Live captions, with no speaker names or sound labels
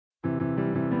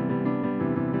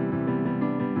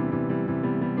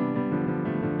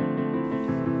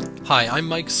Hi, I'm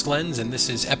Mike Sklens, and this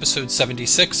is episode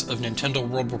 76 of Nintendo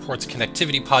World Report's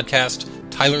connectivity podcast,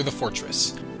 Tyler the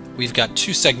Fortress. We've got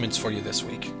two segments for you this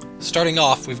week. Starting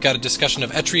off, we've got a discussion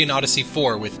of Etrian Odyssey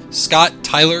 4 with Scott,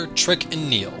 Tyler, Trick, and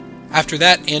Neil. After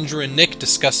that, Andrew and Nick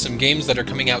discuss some games that are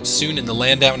coming out soon in the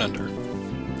land down under.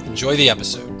 Enjoy the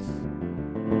episode.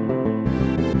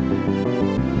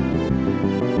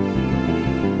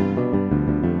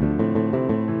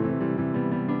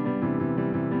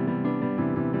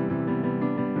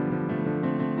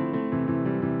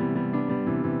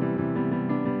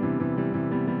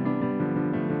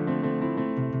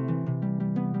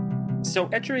 So,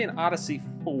 Etrian Odyssey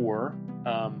 4,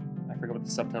 I forget what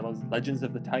the subtitle is. Legends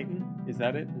of the Titan? Is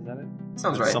that it?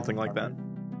 Sounds right. Something like that.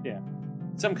 Yeah.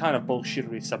 Some kind of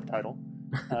bullshittery subtitle.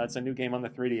 It's a new game on the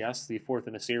 3DS, the fourth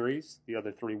in a series. The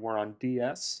other three were on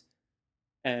DS.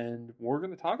 And we're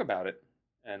going to talk about it.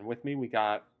 And with me, we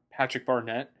got Patrick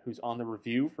Barnett, who's on the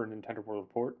review for Nintendo World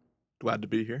Report. Glad to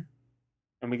be here.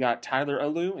 And we got Tyler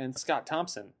Olu and Scott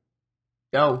Thompson.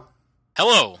 Yo.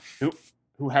 Hello!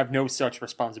 Who have no such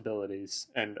responsibilities,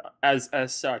 and as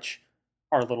such,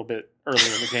 are a little bit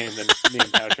earlier in the game than me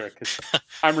and Patrick, because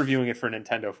I'm reviewing it for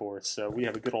Nintendo Force, so we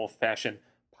have a good old-fashioned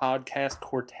podcast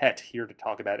quartet here to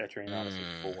talk about Etrian Odyssey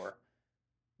 4.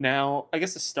 Now, I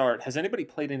guess to start, has anybody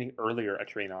played any earlier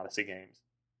Etrian Odyssey games?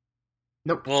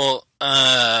 Nope. Well,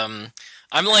 I'm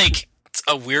like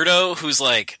a weirdo who's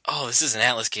like, oh, this is an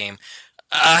Atlas game.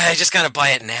 I just gotta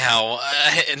buy it now,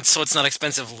 and so it's not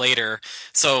expensive later.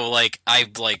 So, like, I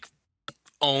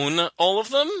own all of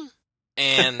them,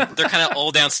 and they're kind of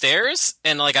all downstairs,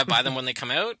 and like I buy them when they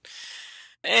come out,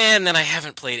 and then I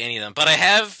haven't played any of them, but I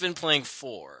have been playing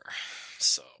 4.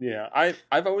 So yeah,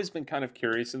 I've always been kind of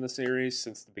curious in the series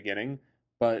since the beginning,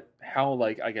 but how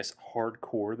I guess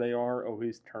hardcore they are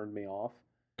always turned me off.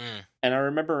 And I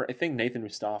remember, I think Nathan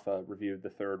Mustafa reviewed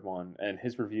the third one, and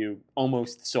his review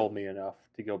almost sold me enough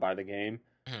to go buy the game,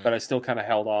 but I still kind of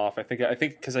held off. I think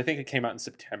because it came out in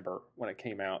September when it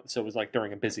came out, so it was like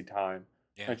during a busy time.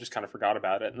 yeah. I just kind of forgot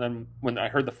about it. And then when I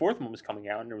heard the fourth one was coming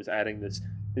out, and it was adding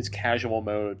this casual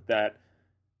mode that,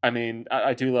 I mean,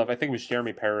 I do love. I think it was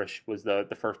Jeremy Parrish was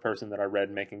the first person that I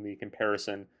read making the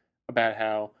comparison about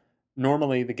how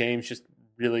normally the game's just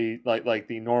really like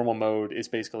the normal mode is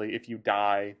basically if you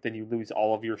die, then you lose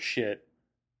all of your shit,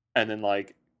 and then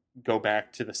go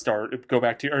back to the start, you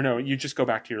just go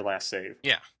back to your last save.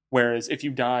 Yeah. Whereas if you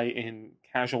die in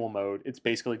casual mode, it's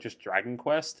basically just Dragon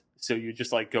Quest, so you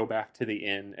just go back to the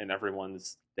inn and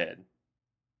everyone's dead.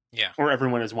 Yeah. Or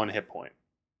everyone has one hit point.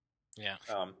 Yeah.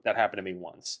 That happened to me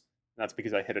once. That's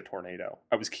because I hit a tornado.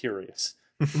 I was curious.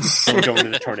 Don't go into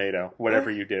the tornado, whatever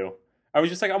you do. I was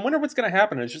just like, I wonder what's going to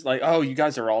happen. And it's just like, oh, you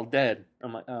guys are all dead.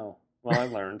 I'm like, oh, well, I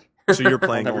learned. So you're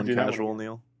playing never on do that casual, one.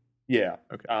 Neil? Yeah.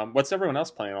 Okay. What's everyone else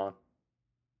playing on?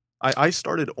 I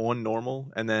started on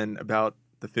normal, and then about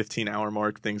the 15-hour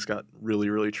mark, things got really,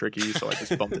 really tricky, so I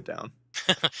just bumped it down.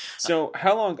 So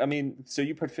how long? I mean, so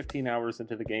you put 15 hours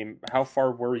into the game. How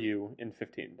far were you in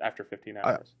 15 after 15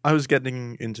 hours? I was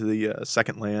getting into the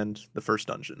second land, the first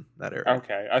dungeon, that area.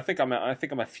 Okay, I think I'm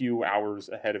a few hours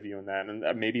ahead of you in that, and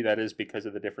maybe that is because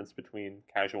of the difference between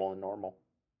casual and normal.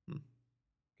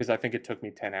 Because I think it took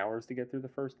me 10 hours to get through the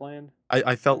first land.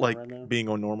 I felt like Around there. being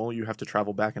on normal, you have to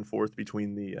travel back and forth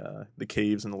between the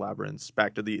caves and the labyrinths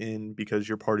back to the inn because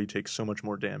your party takes so much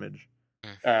more damage.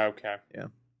 Okay. Yeah.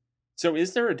 So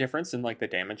is there a difference in the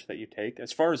damage that you take?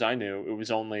 As far as I knew, it was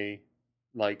only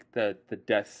the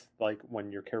death,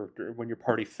 when your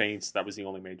party faints, that was the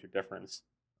only major difference.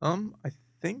 I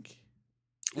think.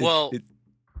 Well,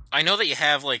 I know that you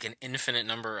have an infinite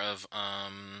number of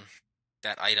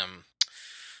that item.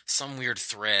 Some weird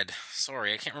thread.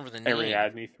 Sorry, I can't remember the name.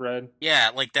 Ariadne thread.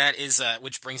 Yeah, that is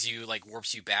which brings you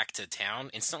warps you back to town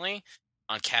instantly.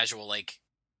 On casual,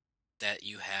 that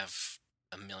you have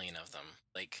a million of them.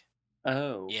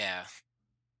 Oh. Yeah.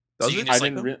 Does so you it? can just I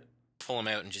didn't. pull them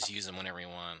out and just use them whenever you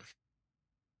want.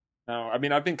 No, I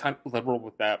mean I've been kind of liberal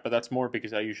with that, but that's more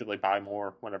because I usually buy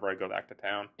more whenever I go back to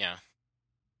town. Yeah.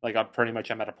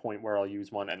 I'm at a point where I'll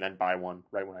use one and then buy one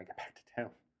right when I get back to town.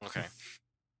 Okay.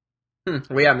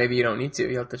 Well, yeah, maybe you don't need to.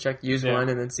 You have to use Yeah. one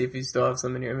and then see if you still have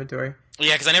some in your inventory.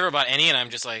 Yeah, because I never bought any, and I'm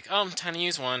just like, oh, I'm trying to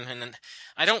use one, and then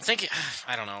I don't think,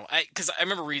 I don't know, because I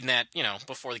remember reading that,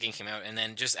 before the game came out, and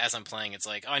then just as I'm playing, it's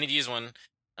like, oh, I need to use one, and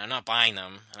I'm not buying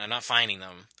them, and I'm not finding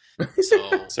them,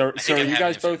 so So I think are I you have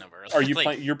guys an infinite both? number. Are you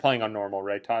playing? You're playing on normal,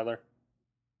 right, Tyler?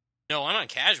 No, I'm on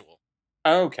casual.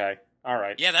 Oh, okay. All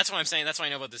right. Yeah, that's what I'm saying. That's why I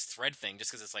know about this thread thing,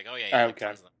 just because it's like, oh yeah,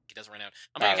 Okay. He doesn't run out.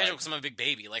 I'm playing All casual right. because I'm a big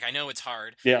baby. I know it's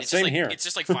hard. Yeah, It's same just here. It's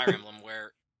just like Fire Emblem,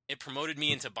 where it promoted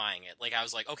me into buying it. Like I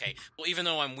was like, okay, well, even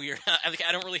though I'm weird,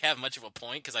 I don't really have much of a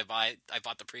point because I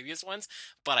bought the previous ones,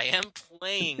 but I am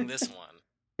playing this one.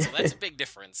 So that's a big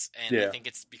difference, and I Yeah. think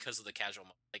it's because of the casual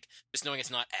mode. Like, just knowing it's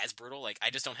not as brutal, like,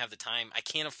 I just don't have the time. I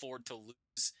can't afford to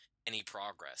lose any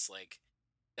progress. Like,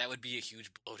 that would be a huge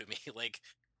blow to me. Like,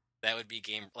 that would be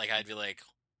game. Like, I'd be like,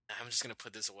 I'm just gonna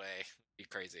put this away. It'd be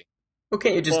crazy. Well,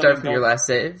 can't you just Well, I start mean, from your last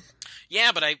save?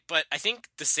 Yeah, but I think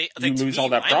the save. You Like, to lose me, all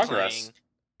that when I'm progress.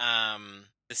 playing,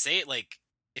 the save, like,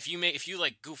 if you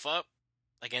like goof up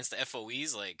against the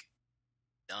FOEs, like,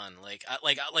 done. Like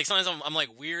sometimes I'm like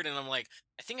weird, and I'm like,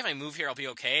 I think if I move here, I'll be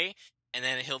okay. And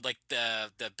then he'll like the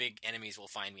big enemies will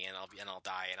find me, and I'll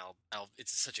die, and I'll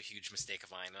it's such a huge mistake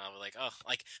of mine, and I'll be like, oh,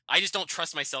 like I just don't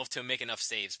trust myself to make enough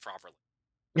saves properly.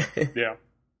 Yeah.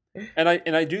 And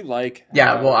I do like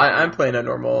Yeah, how, well, I'm playing on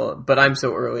normal, but I'm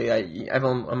so early.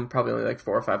 I'm probably only like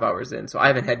 4 or 5 hours in, so I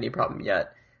haven't had any problem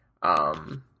yet.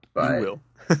 But You will.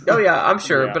 oh yeah, I'm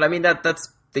sure. Yeah. But I mean that's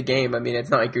the game. I mean, it's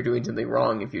not like you're doing something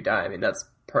wrong if you die. I mean, that's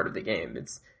part of the game.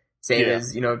 It's same Yeah.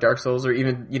 as Dark Souls or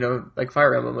even like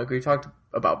Fire Emblem, like we talked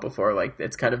about before. Like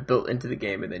it's kind of built into the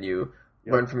game, and then you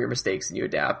learn from your mistakes and you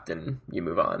adapt and you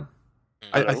move on.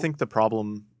 I think the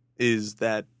problem is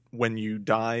that when you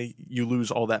die, you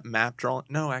lose all that map drawing.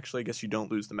 No, actually, I guess you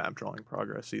don't lose the map drawing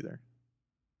progress either.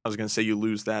 I was going to say you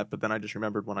lose that, but then I just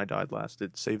remembered when I died last,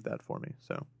 it saved that for me.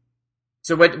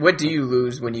 So what do you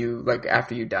lose when you like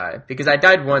after you die? Because I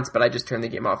died once, but I just turned the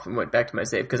game off and went back to my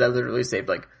save because I literally saved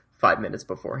like 5 minutes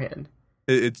beforehand.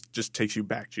 It just takes you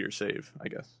back to your save, I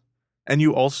guess. And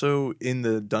you also, in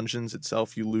the dungeons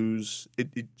itself, you lose...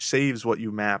 It saves what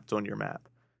you mapped on your map.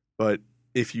 But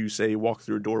if you, say, walk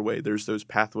through a doorway, there's those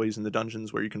pathways in the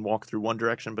dungeons where you can walk through one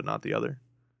direction but not the other.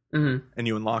 Mm-hmm. And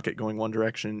you unlock it going one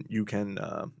direction, you can...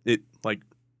 it, like,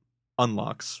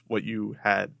 unlocks what you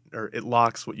had... Or it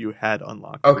locks what you had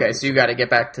unlocked. Okay, so you got to get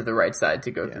back to the right side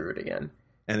to go through it again.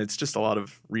 And it's just a lot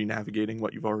of re-navigating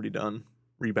what you've already done,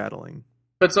 rebattling.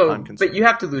 But you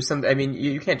have to lose some. I mean,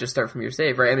 you can't just start from your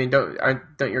save, right? I mean,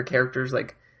 don't your characters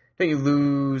like? Don't you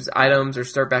lose items or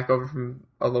start back over from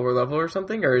a lower level or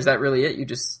something? Or is that really it? You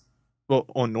just Well,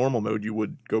 on normal mode, you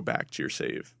would go back to your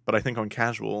save, but I think on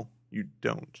casual, you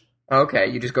don't. okay.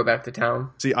 You just go back to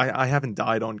town. See, I haven't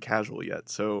died on casual yet,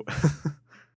 so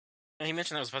He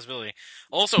mentioned that was a possibility.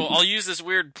 Also, I'll use this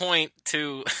weird point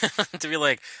to to be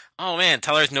like, oh man,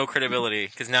 Tyler has no credibility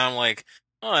because now I'm like,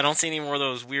 oh, I don't see any more of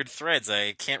those weird threads.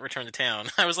 I can't return to town.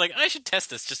 I was like, I should test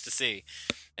this just to see.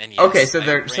 And yes, Okay, so I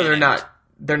they're ran not out.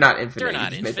 they're not infinite. They're You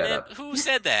not just made that infinite. up. Who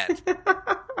said that?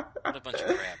 What a bunch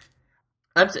of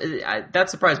crap. That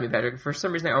surprised me, Patrick. For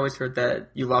some reason, I always heard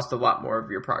that you lost a lot more of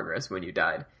your progress when you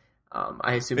died.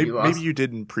 I assume you lost. maybe you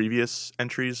did in previous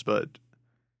entries, but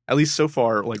at least so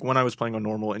far, like when I was playing on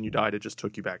normal and you died, it just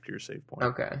took you back to your save point.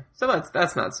 Okay, so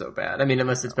that's not so bad. I mean,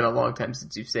 unless it's been a long time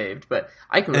since you've saved, but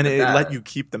I can. And live it with that. let you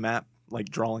keep the map, like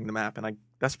drawing the map, and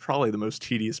that's probably the most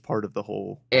tedious part of the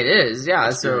whole. It is, yeah.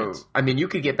 experience. So, I mean, you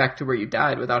could get back to where you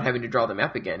died without having to draw the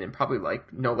map again in probably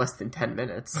like no less than 10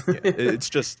 minutes. Yeah, it's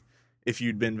just if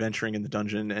you'd been venturing in the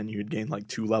dungeon and you'd gained like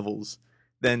 2 levels,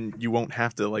 then you won't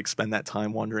have to like spend that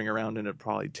time wandering around, and it'd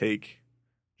probably take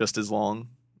just as long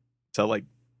to like.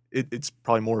 It's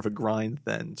probably more of a grind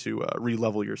than to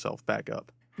re-level yourself back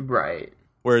up. Right.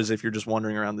 Whereas if you're just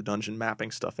wandering around the dungeon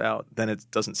mapping stuff out, then it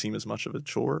doesn't seem as much of a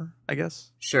chore, I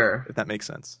guess. Sure. If that makes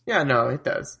sense. Yeah, no, it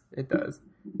does. It does.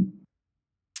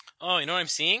 Oh, you know what I'm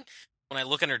seeing? When I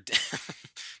look under...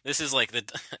 this is like the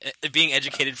being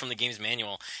educated from the game's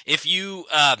manual. If you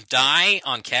die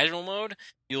on casual mode,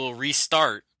 you'll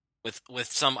restart with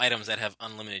some items that have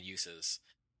unlimited uses.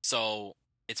 So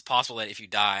it's possible that if you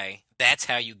die, that's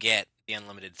how you get the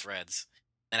unlimited threads.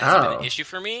 And that's been an issue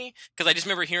for me, because I just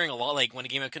remember hearing a lot, like, when a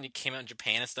game came out in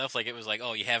Japan and stuff, like, it was like,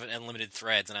 oh, you have unlimited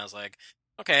threads, and I was like,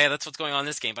 okay, that's what's going on in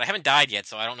this game, but I haven't died yet,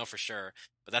 so I don't know for sure,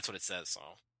 but that's what it says, so.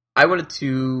 I wanted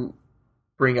to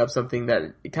bring up something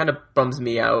that it kind of bums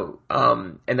me out,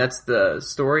 and that's the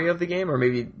story of the game, or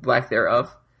maybe lack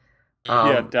thereof.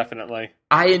 Yeah, definitely.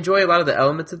 I enjoy a lot of the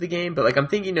elements of the game, but like I'm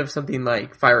thinking of something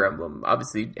like Fire Emblem,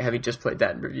 obviously having just played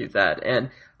that and reviewed that, and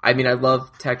I mean I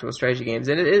love tactical strategy games,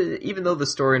 and even though the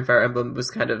story in Fire Emblem was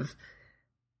kind of,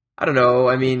 I don't know,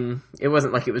 I mean it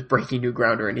wasn't like it was breaking new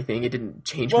ground or anything, it didn't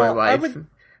change my life.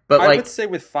 I would say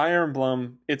with Fire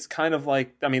Emblem, it's kind of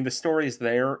like, I mean, the story's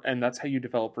there, and that's how you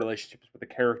develop relationships with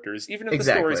the characters. Even if the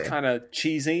story's kind of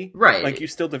cheesy, right? Like, you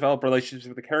still develop relationships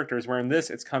with the characters, where in this,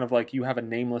 it's kind of like you have a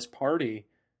nameless party,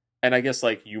 and I guess,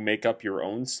 like, you make up your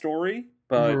own story,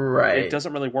 but it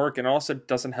doesn't really work, and it also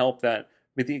doesn't help that,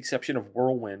 with the exception of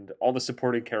Whirlwind, all the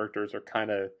supporting characters are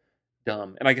kind of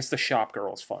dumb. And I guess the shop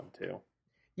girl is fun, too.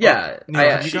 Yeah, Neil,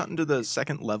 have you gotten to the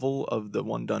second level of the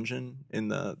one dungeon in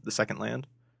the second land?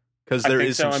 Because there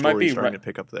is some story starting to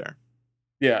pick up there.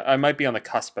 Yeah, I might be on the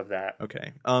cusp of that.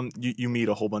 Okay. You meet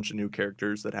a whole bunch of new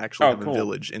characters that actually have a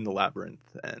village in the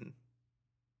labyrinth, and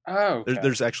okay.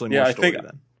 there's actually more story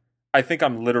then. I think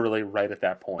I'm literally right at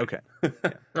that point. Okay.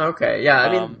 Yeah. Okay. Yeah. I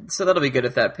mean, so that'll be good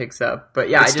if that picks up. But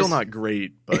yeah, it's still not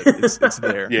great, but it's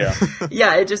there. Yeah.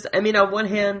 Yeah. It just. I mean, on one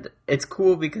hand, it's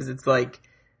cool because it's like,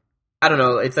 I don't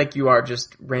know. It's like you are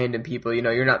just random people. You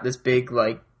know, you're not this big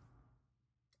like,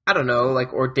 I don't know,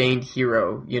 like ordained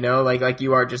hero. You know, like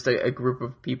you are just a group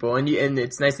of people, and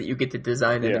it's nice that you get to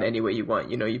design them in any way you want.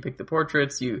 You know, you pick the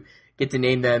portraits, you get to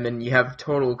name them, and you have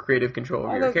total creative control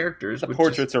over your characters. The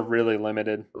portraits are really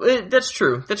limited. That's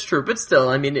true, but still,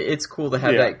 I mean, it's cool to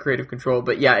have that creative control.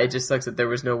 But yeah, it just sucks that there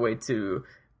was no way to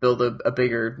build a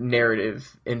bigger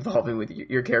narrative involving with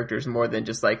your characters more than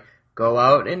just like go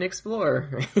out and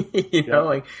explore. You know,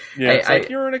 like it's like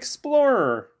you're an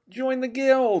explorer. Join the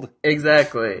guild.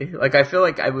 Exactly. Like I feel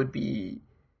like I would be.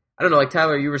 I don't know, like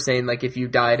Tyler, you were saying, like, if you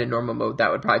died in normal mode, that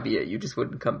would probably be it. You just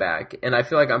wouldn't come back. And I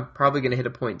feel like I'm probably going to hit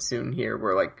a point soon here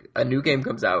where, like, a new game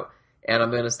comes out, and I'm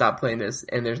going to stop playing this,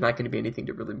 and there's not going to be anything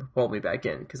to really pull me back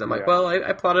in. Because I'm like, well,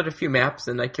 I plotted a few maps,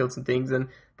 and I killed some things, and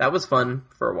that was fun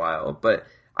for a while. But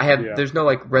there's no,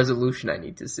 like, resolution I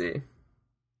need to see.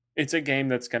 It's a game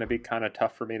that's going to be kind of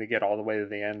tough for me to get all the way to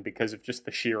the end because of just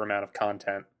the sheer amount of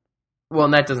content. Well,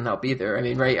 and that doesn't help either. I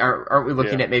mean, right? Aren't we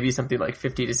looking at maybe something like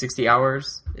 50 to 60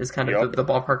 hours is kind of the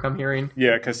ballpark I'm hearing?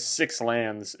 Yeah, because 6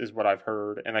 lands is what I've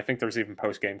heard, and I think there's even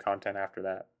post-game content after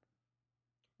that.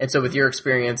 And so with your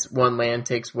experience, one land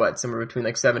takes what, somewhere between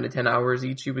like 7 to 10 hours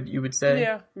each, you would say?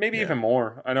 Yeah, maybe even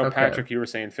more. I know, Patrick, you were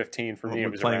saying 15. For me,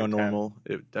 it was playing around on 10. normal,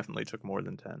 it definitely took more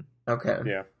than 10.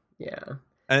 Okay. Yeah.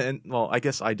 And well, I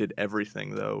guess I did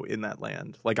everything though in that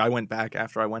land. Like I went back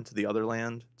after I went to the other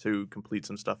land to complete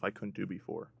some stuff I couldn't do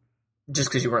before. Just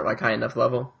because you weren't like high enough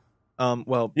level?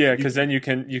 Well, yeah, because then you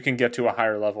can get to a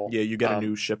higher level. Yeah, you get a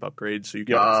new ship upgrade, so you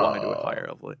can fly to a higher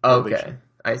level. Okay,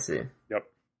 I see. Yep.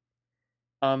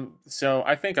 So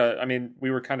I think I mean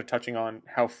we were kind of touching on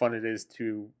how fun it is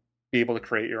to be able to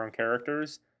create your own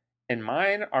characters, and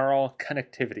mine are all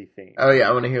connectivity themed. Oh yeah,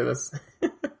 I want to hear this.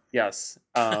 Yes.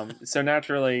 So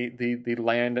naturally, the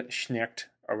land schnecht,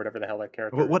 or whatever the hell that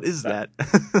character. What is that?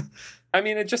 I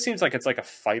mean, it just seems like it's like a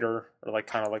fighter or like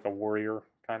kind of like a warrior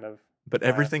kind of. But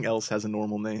everything else has a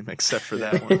normal name except for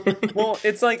that one. Well,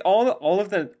 it's like all of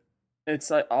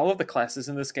the classes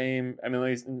in this game. I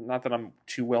mean, not that I'm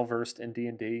too well versed in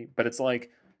D&D, but it's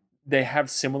like they have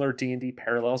similar D&D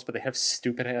parallels, but they have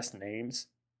stupid ass names.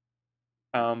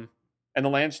 And the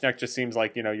Landsknecht just seems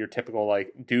like, you know, your typical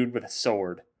like dude with a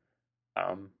sword.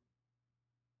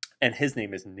 And his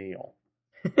name is Neil,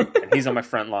 and he's on my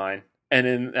front line. And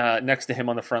then next to him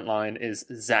on the front line is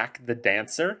Zach the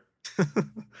Dancer,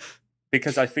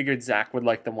 because I figured Zach would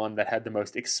like the one that had the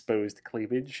most exposed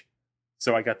cleavage.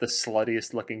 So I got the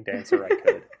sluttiest looking dancer I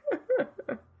could.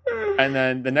 And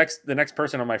then the next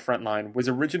person on my front line was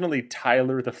originally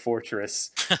Tyler the Fortress.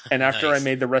 And after I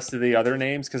made the rest of the other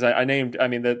names, because I named, I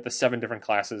mean, the 7 different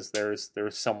classes, there's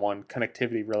someone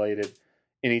connectivity related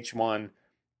in each one.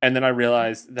 And then I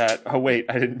realized that, oh wait,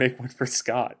 I didn't make one for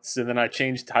Scott. So then I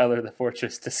changed Tyler the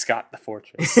Fortress to Scott the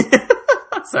Fortress.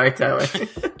 Sorry, Tyler.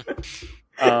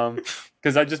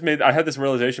 Because I had this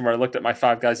realization where I looked at my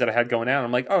 5 guys that I had going out, and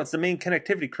I'm like, oh, it's the main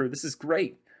connectivity crew. This is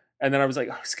great. And then I was like,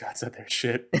 oh, Scott's not that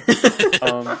shit.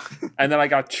 And then I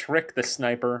got Trick the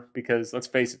Sniper, because let's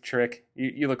face it, Trick,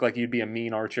 you look like you'd be a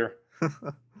mean archer.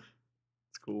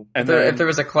 Cool. And if there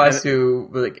was a class who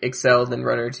like excelled in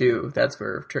Runner 2, that's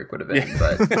where Trick would have been.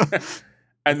 But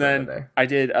and then I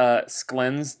did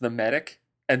Sklens the Medic,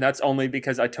 and that's only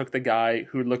because I took the guy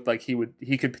who looked like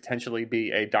he could potentially be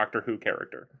a Doctor Who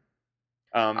character.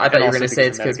 I thought you were going to say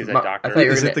it's because is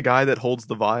it the guy that holds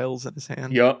the vials in his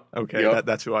hand? Yep. Okay, yep.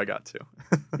 That's who I got to.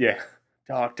 Yeah.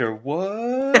 Doctor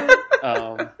what?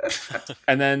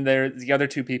 And then there's the other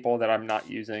 2 people that I'm not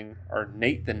using are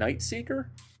Nate the Night Seeker.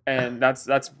 And that's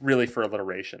really for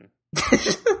alliteration.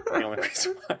 The only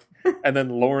reason why. And then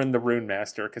Lauren the Rune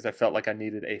Master, because I felt like I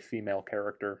needed a female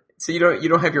character. So you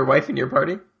don't have your wife in your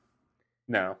party?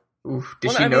 No. Oof.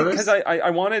 Did she know this? Because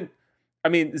I wanted. I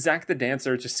mean, Zach the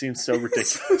Dancer just seems so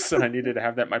ridiculous that I needed to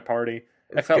have that in my party.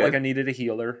 I felt like I needed a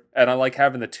healer, and I like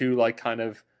having the 2 like kind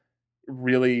of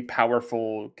really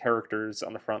powerful characters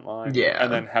on the front line. Yeah.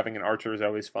 And then having an archer is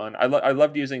always fun. I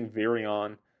loved using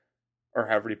Virion, or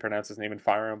however you pronounce his name in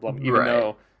Fire Emblem, even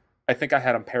though I think I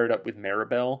had him paired up with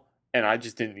Maribel, and I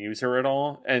just didn't use her at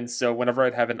all. And so whenever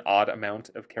I'd have an odd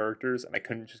amount of characters, and I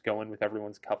couldn't just go in with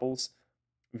everyone's couples,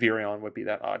 Virion would be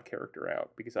that odd character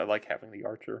out because I like having the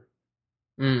archer.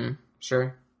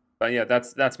 Sure. But yeah,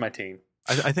 that's my team.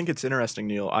 I think it's interesting,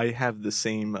 Neil. I have the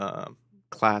same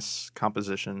class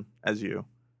composition as you.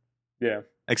 Yeah.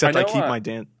 Except I know,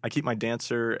 keep my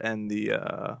dancer and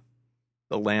the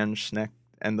land schneck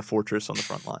and the fortress on the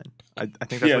front line. I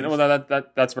think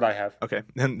that's that's what I have. Okay,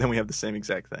 then we have the same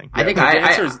exact thing. I think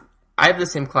I have the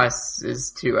same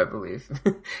classes too, I believe.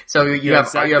 So you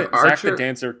have Archer. Zach the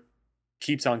dancer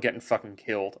keeps on getting fucking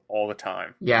killed all the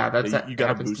time. Yeah, you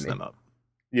gotta boost them up.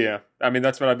 Yeah, I mean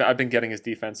that's what I've been getting his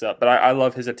defense up, but I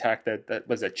love his attack that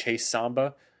was a chase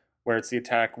samba, where it's the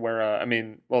attack where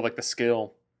like the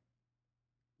skill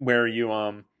where you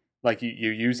you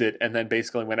use it and then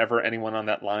basically whenever anyone on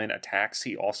that line attacks,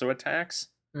 he also attacks.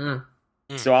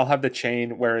 So I'll have the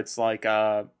chain where it's like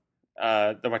the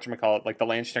whatchamacallit, like the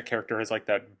Landschneck character has like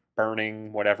that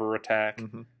burning whatever attack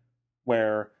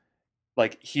where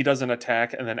like he doesn't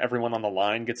attack and then everyone on the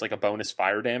line gets like a bonus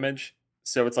fire damage.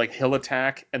 So it's like he'll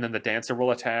attack and then the dancer will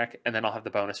attack and then I'll have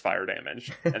the bonus fire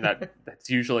damage. And that's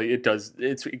usually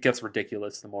it gets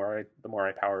ridiculous the more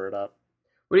I power it up.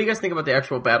 What do you guys think about the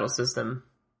actual battle system?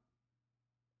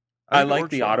 I like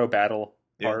the auto battle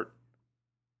part.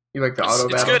 You like the auto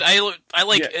battle? It's good. I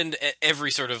like in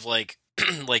every sort of like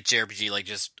like JRPG, like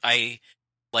just I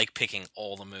like picking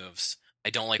all the moves. I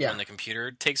don't like when the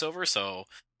computer takes over, so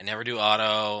I never do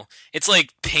auto. It's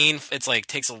like pain. It's like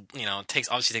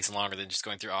obviously takes longer than just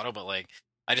going through auto, but like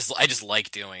I just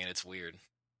like doing it. It's weird.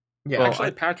 Yeah, well,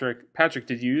 actually, Patrick,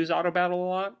 did you use auto battle a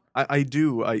lot? I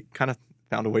do. I kind of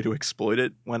found a way to exploit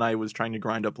it when I was trying to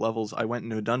grind up levels. I went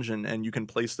into a dungeon and you can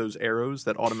place those arrows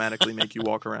that automatically make you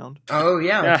walk around. Oh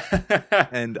yeah.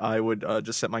 And I would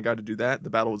just set my guy to do that. The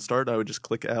battle would start. I would just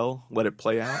click L, let it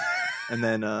play out, and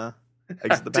then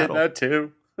exit the battle. I did that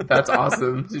too. That's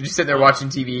awesome. So you just sit there watching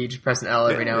TV, just pressing L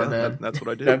every now and then. That's what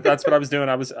I did. That's what I was doing.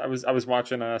 I was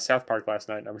watching South Park last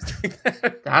night, and I was doing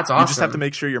that. That's awesome. You just have to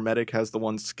make sure your medic has the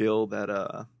one skill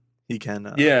that he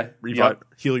can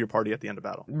heal your party at the end of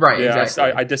battle. Right. Yeah,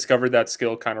 exactly. I discovered that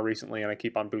skill kind of recently, and I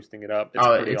keep on boosting it up. It's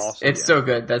pretty awesome. It's so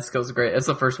good. That skill's great. It's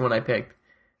the first one I picked.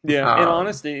 Yeah.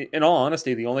 In all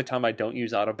honesty, the only time I don't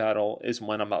use auto battle is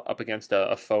when I'm up against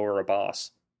a foe or a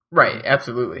boss. Right.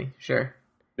 Absolutely. Sure.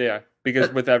 Yeah,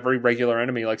 because with every regular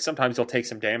enemy, like sometimes you'll take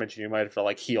some damage and you might have to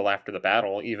like heal after the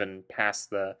battle, even past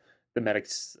the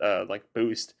medic's like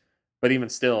boost. But even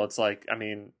still, it's like, I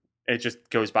mean, it just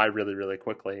goes by really, really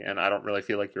quickly, and I don't really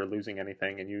feel like you're losing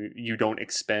anything, and you don't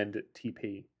expend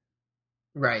TP.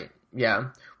 Right.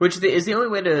 Yeah. Which is the only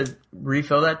way to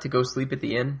refill that to go sleep at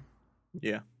the inn.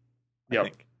 Yeah. Yeah.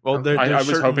 Well, I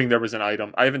was hoping there was an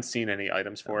item. I haven't seen any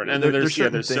items for it, and there's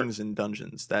certain things in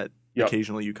dungeons that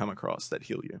occasionally you come across that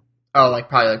heal you. Oh, like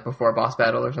probably like before a boss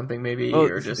battle or something, maybe,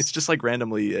 or just it's just like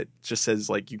randomly. It just says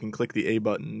like you can click the A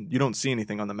button. You don't see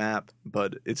anything on the map,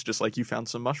 but it's just like you found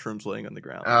some mushrooms laying on the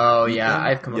ground. Oh yeah,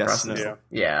 I've come across this. No.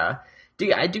 Yeah. Do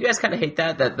you guys kind of hate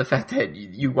that the fact that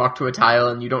you walk to a tile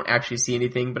and you don't actually see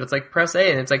anything, but it's like press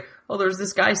A and it's like, oh, there's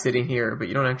this guy sitting here, but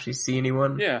you don't actually see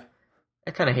anyone. Yeah. I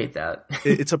kind of hate that.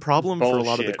 It's a problem for a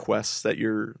lot of the quests that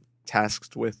you're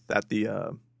tasked with at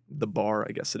the bar,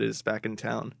 I guess it is, back in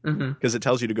town, because it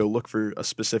tells you to go look for a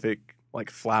specific like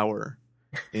flower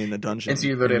in a dungeon. And so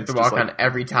you literally have to walk on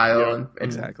every tile and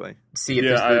exactly see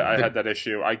if I had that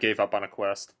issue. I gave up on a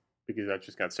quest because that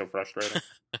just got so frustrating.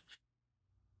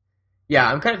 Yeah,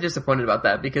 I'm kind of disappointed about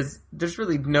that because there's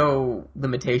really no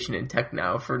limitation in tech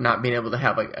now for not being able to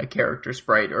have like a character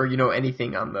sprite or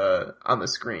anything on the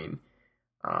screen.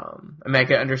 I mean, I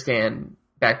could understand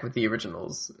back with the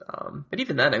originals, but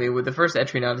even then, I mean, with the first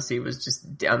Etrian Odyssey was just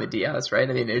on the DS, right?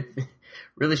 I mean, it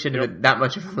really shouldn't have been that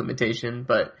much of a limitation,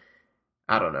 but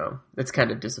I don't know. It's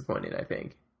kind of disappointing, I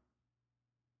think.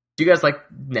 Do you guys like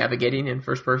navigating in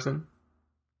first person?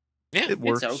 Yeah, it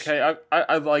works. It's okay.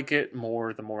 I like it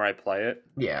more the more I play it.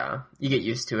 Yeah, you get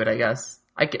used to it, I guess.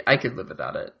 I could live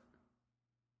without it.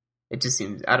 It just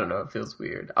seems, I don't know, it feels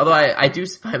weird. Although I do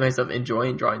find myself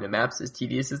enjoying drawing the maps, as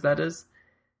tedious as that is.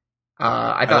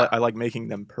 I like making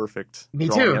them perfect. Me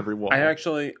too. Every wall.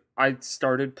 I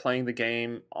started playing the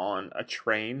game on a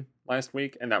train last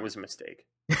week, and that was a mistake.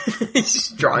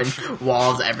 Just drawing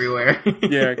walls everywhere.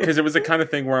 Yeah, because it was the kind of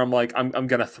thing where I'm like, I'm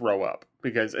gonna throw up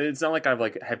because it's not like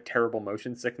have terrible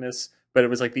motion sickness, but it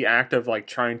was like the act of like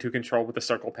trying to control with the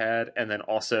circle pad and then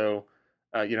also,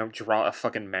 draw a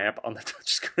fucking map on the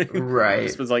touchscreen. Right. I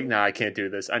just was like, nah, I can't do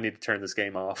this. I need to turn this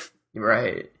game off.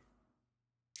 Right.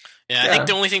 Yeah, I think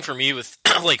the only thing for me with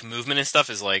like movement and stuff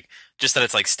is like just that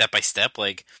it's like step by step.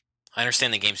 Like I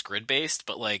understand the game's grid based,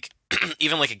 but like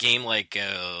even like a game like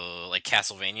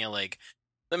Castlevania, like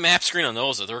The map screen on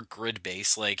those, they're grid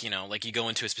based. Like, like you go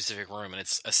into a specific room and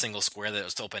it's a single square that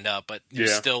was opened up, but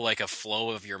there's still like a flow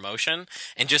of your motion,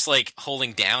 and just like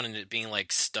holding down and it being like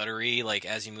stuttery, like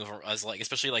as you move, as like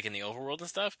especially like in the overworld and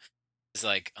stuff, is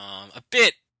like a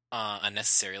bit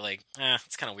unnecessary. Like,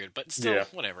 it's kind of weird, but still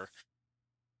whatever.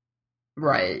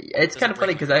 Right. It's kind of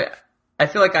funny because I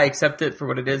feel like I accept it for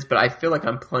what it is, but I feel like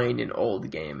I'm playing an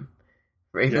old game.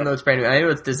 Even though it's brand new. I know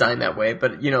it's designed that way,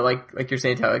 but like you're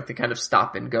saying, Tyler, like the kind of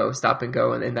stop and go,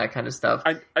 and that kind of stuff.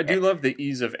 I do love the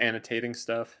ease of annotating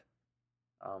stuff.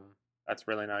 That's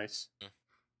really nice.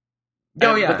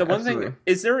 Oh yeah, but the one absolutely. thing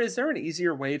is there an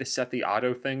easier way to set the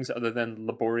auto things other than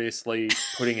laboriously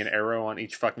putting an arrow on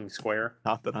each fucking square?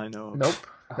 Not that I know of. Nope.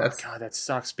 God, that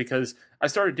sucks, because I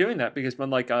started doing that because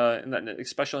when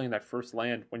especially in that first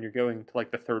land when you're going to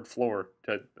like the third floor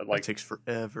to like it takes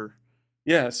forever.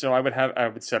 Yeah, so I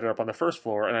would set it up on the first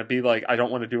floor, and I'd be like, I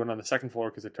don't want to do it on the second floor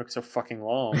because it took so fucking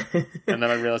long. And then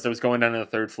I realized I was going down to the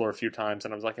third floor a few times,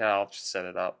 and I was like, I'll just set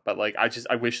it up. But like,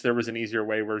 I wish there was an easier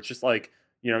way where it's just like,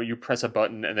 you press a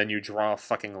button and then you draw a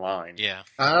fucking line. Yeah.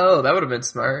 Oh, that would have been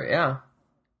smart. Yeah.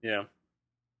 Yeah.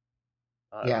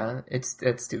 Yeah,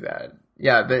 it's too bad.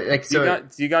 Yeah, but like, do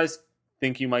you guys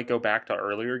think you might go back to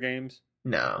earlier games?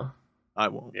 No. I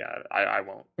won't. Yeah, I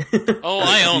won't. Oh,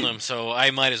 I own them, so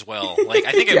I might as well. Like,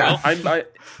 I think I will.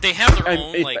 They have their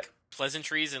own like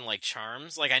pleasantries and like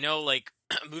charms. Like, I know, like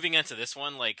moving into this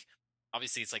one, like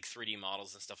obviously it's like 3D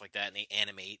models and stuff like that, and they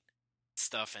animate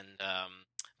stuff. And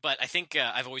but I think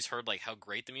I've always heard like how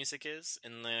great the music is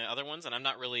in the other ones, and I'm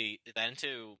not really that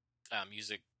into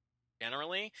music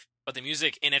generally. But the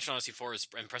music in Etrian Odyssey 4 is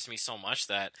impressing me so much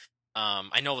that.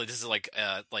 I know that this is like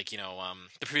the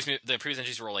previous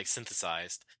entries were like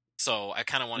synthesized, so I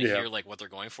kind of want to hear like what they're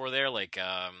going for there, like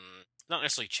not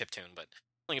necessarily chiptune, but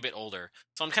something a bit older.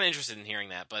 So I'm kind of interested in hearing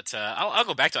that. But I'll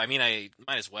go back to it. I mean, I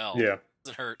might as well. Yeah, it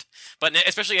doesn't hurt. But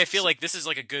especially, I feel like this is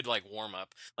like a good like warm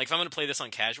up. Like if I'm going to play this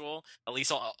on casual, at least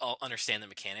I'll understand the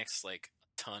mechanics like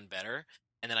a ton better,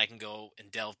 and then I can go and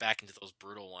delve back into those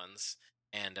brutal ones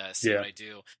and see what I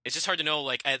do. It's just hard to know.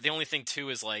 Like the only thing too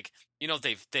is like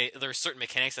there's certain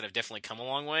mechanics that have definitely come a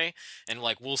long way, and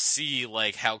like we'll see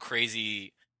like how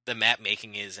crazy the map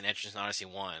making is in Etrian Odyssey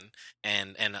 1,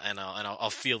 and I'll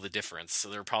feel the difference. So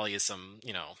there probably is some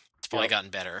it's probably gotten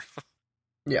better.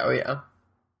 Yeah, oh yeah.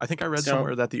 I think I read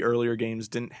somewhere that the earlier games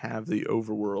didn't have the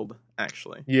overworld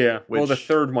actually. Yeah, well the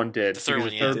third one did. The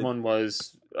third one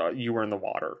was you were in the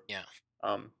water. Yeah.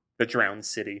 The Drowned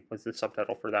City was the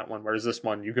subtitle for that one, whereas this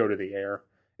one, you go to the air.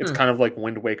 It's kind of like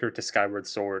Wind Waker to Skyward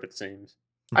Sword, it seems.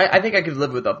 I think I could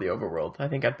live without the overworld. I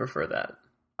think I'd prefer that.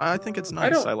 I think it's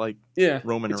nice. I like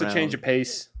roaming around. It's a change of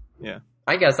pace. Yeah.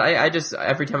 I guess I just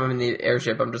every time I'm in the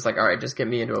airship, I'm just like, all right, just get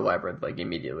me into a labyrinth like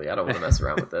immediately. I don't want to mess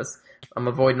around with this. I'm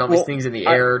avoiding all these things in the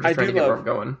air, just trying to get where I'm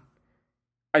going.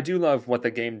 I do love what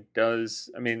the game does.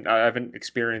 I mean, I haven't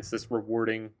experienced this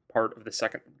rewarding part of the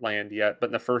second land yet, but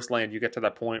in the first land, you get to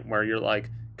that point where you're like,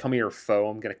 "Come here, foe!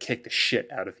 I'm gonna kick the shit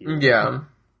out of you." Yeah,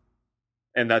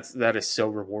 and that is so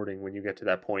rewarding when you get to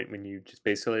that point when you just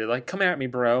basically like, "Come at me,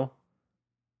 bro."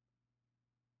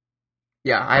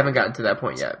 Yeah, I haven't gotten to that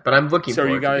point yet, but I'm looking. So,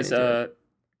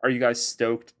 are you guys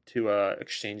stoked to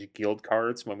exchange guild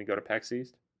cards when we go to PAX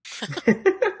East?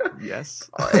 Yes.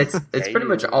 It's pretty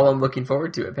much all I'm looking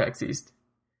forward to at PAX East.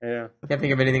 Yeah. Can't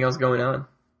think of anything else going on.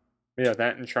 Yeah,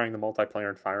 that and trying the multiplayer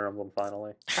in Fire Emblem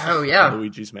finally. Oh yeah.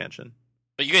 Luigi's Mansion.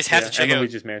 But you guys have to check out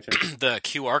Luigi's Mansion. the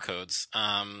QR codes.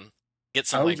 Get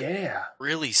some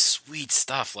really sweet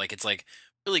stuff. Like it's like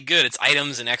really good. It's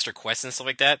items and extra quests and stuff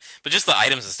like that. But just the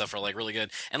items and stuff are like really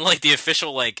good. And like the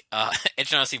official like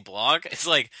Etrian Odyssey blog, it's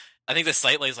like I think the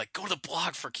site like is like go to the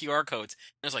blog for QR codes.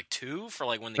 And there's like 2 for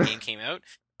like when the game came out.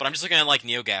 But I'm just looking at like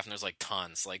NeoGAF and there's like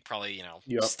tons, like probably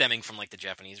stemming from like the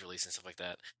Japanese release and stuff like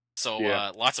that. So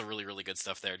lots of really really good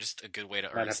stuff there. Just a good way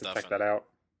to earn stuff. Check that out.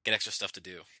 Get extra stuff to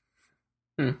do.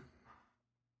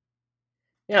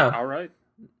 Yeah. All right.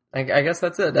 I guess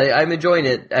that's it. I'm enjoying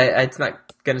it. It's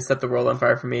not going to set the world on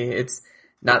fire for me. It's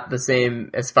not the same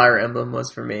as Fire Emblem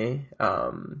was for me.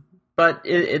 But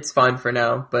it's fine for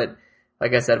now. But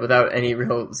like I said, without any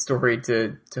real story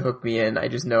to hook me in, I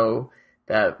just know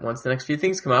that once the next few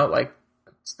things come out, like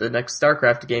the next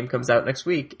StarCraft game comes out next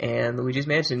week, and Luigi's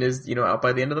Mansion is out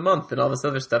by the end of the month, and all this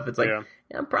other stuff. It's like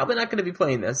I'm probably not going to be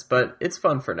playing this, but it's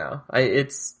fun for now.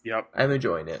 I'm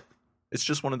enjoying it. It's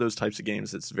just one of those types of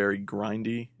games that's very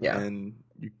grindy, and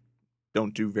you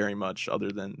don't do very much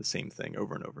other than the same thing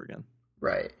over and over again.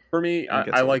 Right. For me,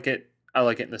 I like it. I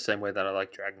like it in the same way that I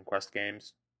like Dragon Quest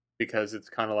games, because it's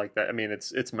kind of like that. I mean,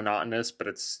 it's monotonous, but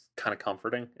it's kind of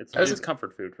comforting. It's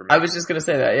comfort food for me. I was just going to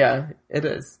say that. Yeah, it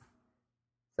is.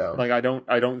 So Like, I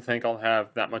don't think I'll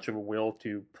have that much of a will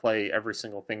to play every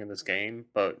single thing in this game,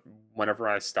 but whenever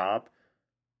I stop,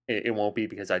 it won't be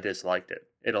because I disliked it.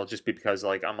 It'll just be because,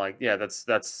 like, I'm like, yeah,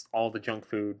 that's all the junk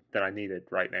food that I needed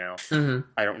right now. Mhm.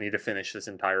 I don't need to finish this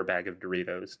entire bag of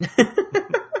Doritos.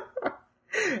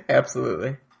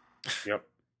 Absolutely. Yep.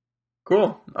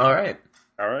 Cool. All right.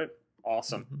 All right.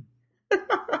 Awesome. All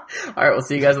right. We'll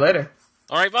see you guys later.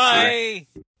 All right, bye.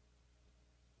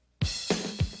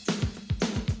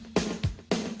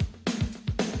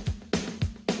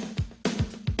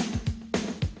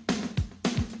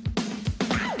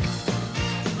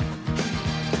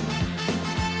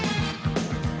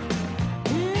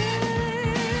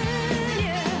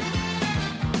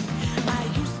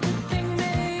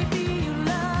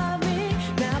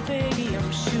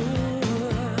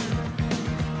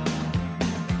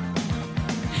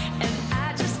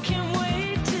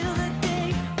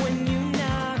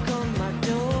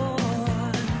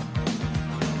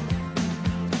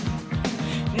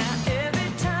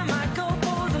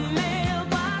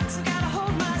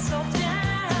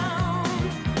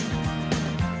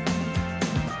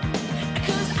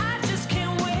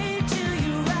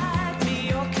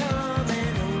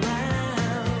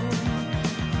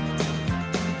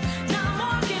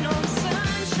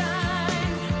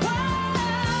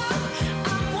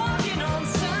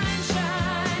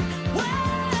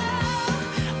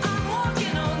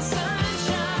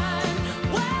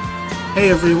 Hey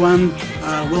everyone,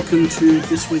 welcome to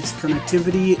this week's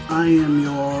Connectivity. I am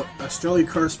your Australia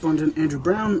correspondent Andrew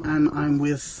Brown, and I'm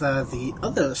with the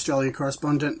other Australia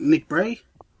correspondent Nick Bray.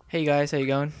 Hey guys, how you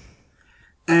going?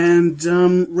 And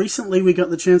recently we got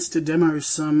the chance to demo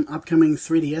some upcoming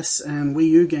 3DS and Wii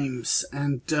U games,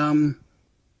 and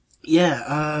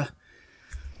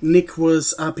Nick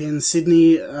was up in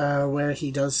Sydney where he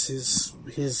does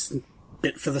his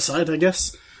bit for the site, I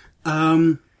guess.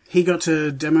 He got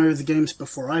to demo the games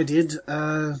before I did.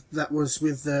 That was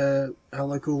with our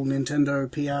local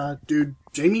Nintendo PR dude,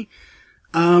 Jamie.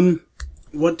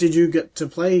 What did you get to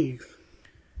play?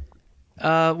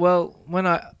 Well, when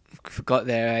I got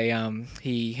there,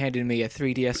 he handed me a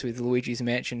 3DS with Luigi's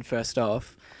Mansion first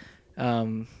off.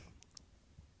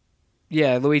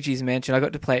 Luigi's Mansion, I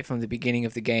got to play it from the beginning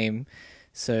of the game.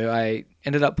 So I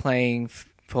ended up playing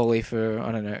probably for,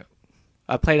 I don't know,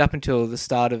 I played up until the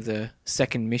start of the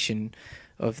second mission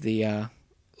of the,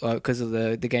 because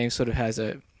the game sort of has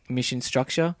a mission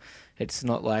structure. It's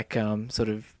not like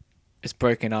it's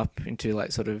broken up into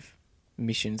like sort of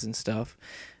missions and stuff.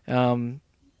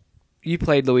 You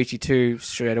played Luigi 2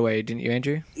 straight away, didn't you,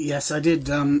 Andrew? Yes, I did.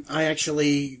 I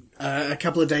actually, a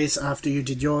couple of days after you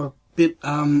did your bit,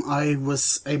 I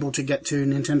was able to get to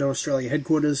Nintendo Australia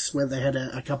headquarters where they had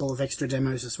a couple of extra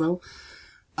demos as well.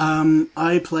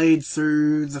 I played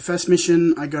through the first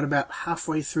mission. I got about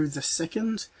halfway through the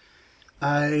second.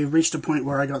 I reached a point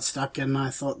where I got stuck and I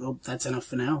thought, oh, that's enough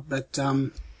for now. But,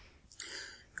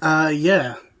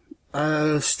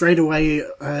 straight away,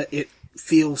 it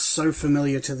feels so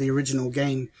familiar to the original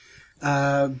game.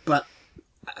 But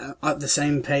at the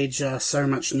same page, so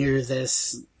much new.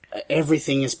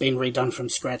 Everything has been redone from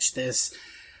scratch. There's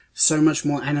so much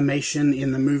more animation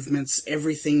in the movements.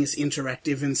 Everything is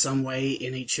interactive in some way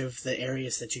in each of the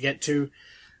areas that you get to.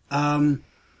 I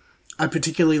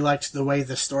particularly liked the way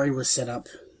the story was set up.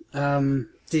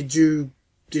 Did you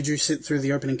sit through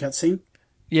the opening cutscene?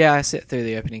 Yeah, I sit through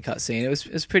the opening cutscene. It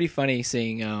was pretty funny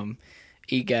seeing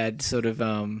EGAD sort of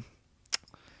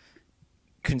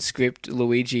conscript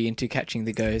Luigi into catching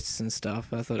the ghosts and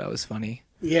stuff. I thought that was funny.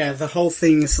 Yeah, the whole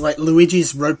thing is like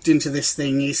Luigi's roped into this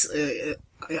thing.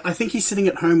 I think he's sitting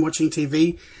at home watching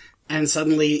TV, and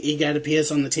suddenly EGAD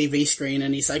appears on the TV screen,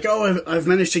 and he's like, "Oh, I've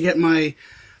managed to get my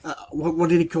what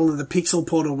did he call it? The pixel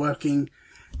portal working."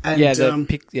 And,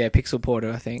 pixel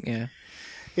portal, I think. Yeah.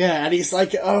 Yeah, and he's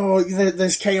like, "Oh,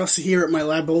 there's chaos here at my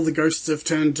lab. All the ghosts have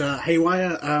turned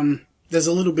haywire." There's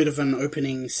a little bit of an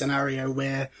opening scenario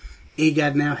where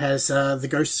EGAD now has the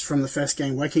ghosts from the first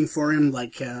game working for him,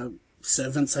 like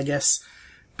servants, I guess.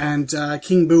 And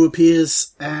King Boo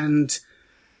appears and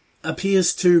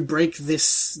appears to break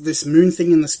this moon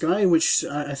thing in the sky, which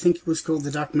I think was called the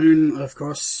Dark Moon. Of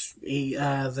course,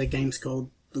 the game's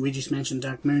called Luigi's Mansion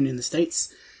Dark Moon in the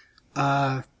States.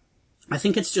 I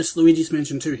think it's just Luigi's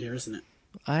Mansion 2 here, isn't it?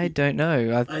 I don't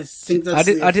know. I think that's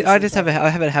I just have a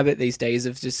habit these days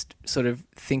of just sort of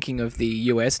thinking of the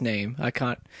US name. I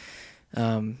can't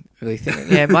really think.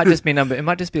 Yeah, it might just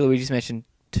be Luigi's Mansion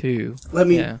 2.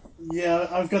 Yeah,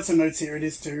 I've got some notes here. It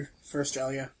is 2 for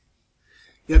Australia.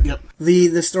 Yep. The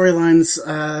storylines,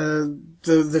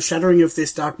 the shattering of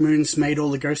this dark moon's made all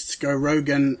the ghosts go rogue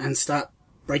and start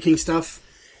breaking stuff.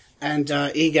 and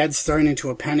Egad's thrown into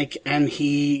a panic, and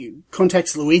he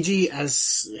contacts Luigi,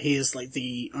 as he is like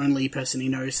the only person he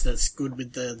knows that's good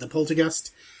with the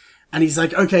poltergust. And he's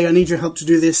like, okay, I need your help to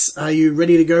do this. Are you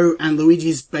ready to go? And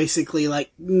Luigi's basically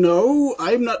like, no,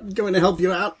 I'm not going to help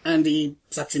you out. And he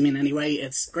sucks him in anyway.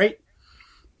 It's great.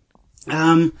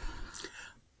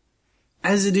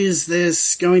 As it is,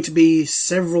 there's going to be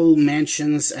several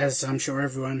mansions, as I'm sure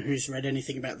everyone who's read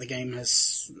anything about the game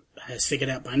has figured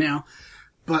out by now.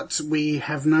 But we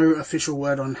have no official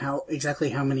word on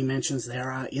exactly how many mansions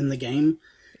there are in the game.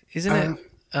 Isn't it?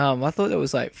 I thought there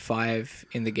was like 5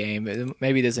 in the game.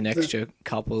 Maybe there's an extra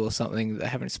couple or something that I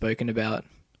haven't spoken about.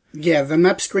 Yeah, the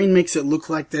map screen makes it look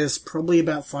like there's probably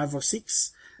about 5 or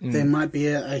 6. There might be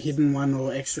a hidden one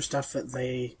or extra stuff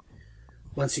that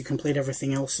once you complete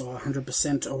everything else, or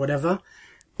 100% or whatever.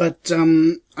 But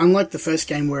unlike the first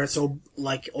game where it's all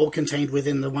contained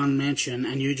within the one mansion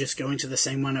and you just go into the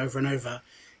same one over and over,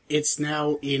 it's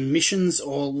now in missions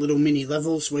or little mini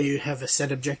levels where you have a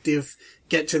set objective: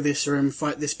 get to this room,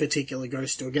 fight this particular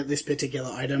ghost, or get this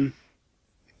particular item,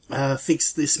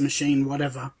 fix this machine,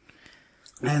 whatever.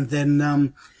 And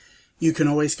then you can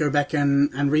always go back and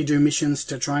redo missions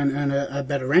to try and earn a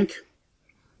better rank,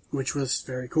 which was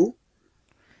very cool.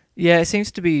 Yeah, it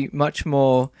seems to be much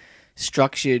more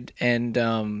structured and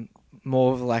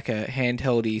more of like a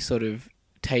handheldy sort of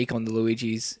take on the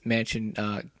Luigi's Mansion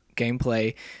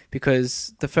gameplay,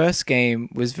 because the first game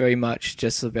was very much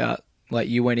just about like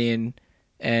you went in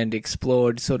and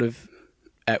explored sort of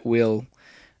at will.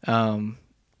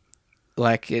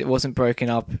 Like it wasn't broken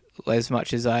up as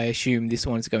much as I assume this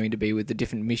one's going to be with the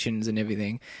different missions and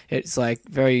everything. It's like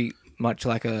very much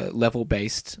like a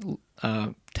level-based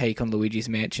take on Luigi's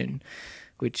Mansion,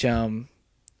 which I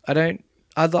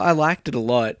liked it a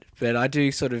lot, but I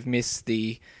do sort of miss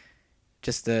the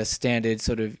standard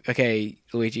sort of, okay,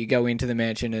 Luigi, go into the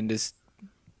mansion and just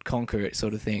conquer it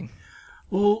sort of thing.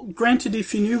 Well, granted,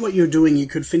 if you knew what you were doing, you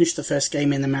could finish the first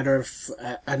game in a matter of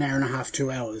an hour and a half, 2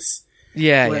 hours.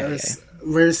 Yeah,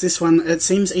 Whereas this one, it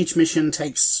seems each mission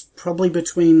takes probably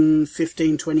between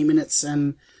 15, 20 minutes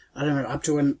and, I don't know, up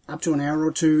to an hour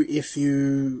or two if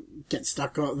you get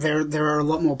stuck. There are a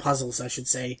lot more puzzles, I should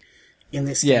say, in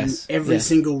this game. Every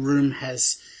single room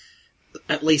has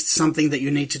at least something that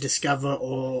you need to discover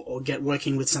or get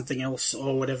working with something else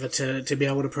or whatever to be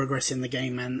able to progress in the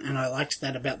game, and I liked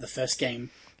that about the first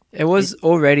game. It was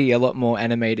already a lot more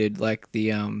animated, like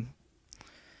the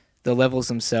levels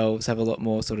themselves have a lot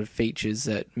more sort of features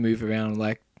that move around,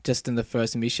 like just in the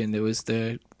first mission there was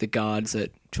the guards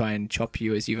that try and chop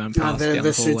you as you run past down the hallway.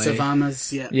 The suits of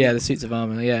armors, yeah. Yeah, the suits of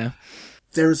armor, yeah.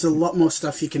 There's a lot more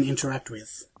stuff you can interact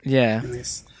with. Yeah. In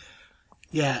this.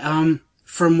 Yeah,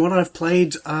 from what I've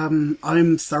played,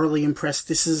 I'm thoroughly impressed.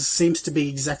 This seems to be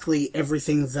exactly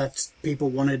everything that people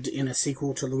wanted in a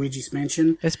sequel to Luigi's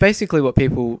Mansion. It's basically what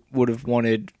people would have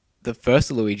wanted the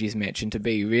first Luigi's Mansion to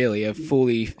be, really. It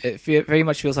very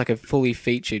much feels like a fully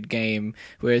featured game,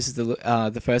 whereas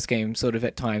the first game sort of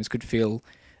at times could feel,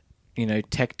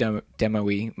 tech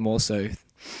demo-y more so.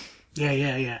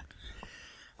 Yeah.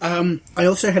 I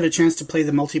also had a chance to play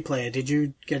the multiplayer. Did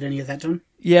you get any of that done?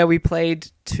 Yeah, we played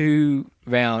 2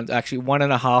 rounds, actually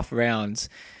 1.5 rounds,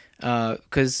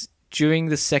 because during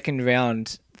the second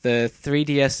round, the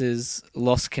 3DS's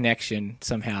lost connection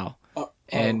somehow,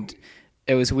 and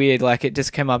it was weird. Like it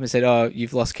just came up and said, "Oh,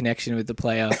 you've lost connection with the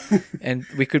player," and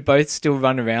we could both still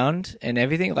run around and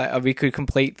everything. Like we could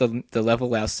complete the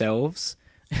level ourselves,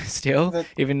 still,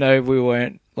 even though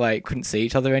we couldn't see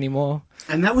each other anymore.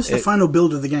 And that was the final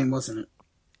build of the game, wasn't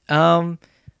it?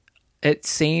 It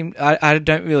seemed, I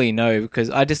don't really know,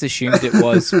 because I just assumed it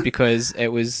was because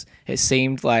it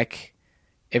seemed like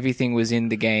everything was in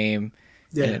the game,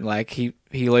 and like he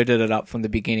loaded it up from the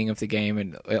beginning of the game,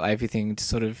 and everything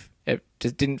it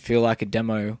just didn't feel like a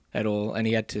demo at all, and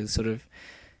he had to sort of,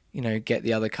 get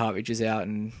the other cartridges out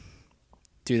and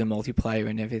do the multiplayer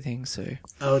and everything, so.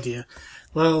 Oh dear.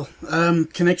 Well,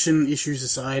 connection issues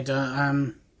aside,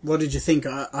 what did you think?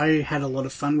 I had a lot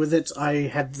of fun with it. I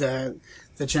had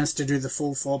the chance to do the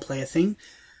full 4-player thing.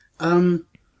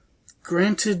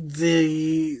 Granted,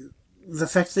 the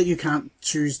fact that you can't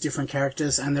choose different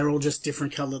characters and they're all just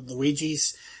different coloured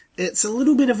Luigis, it's a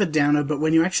little bit of a downer, but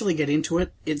when you actually get into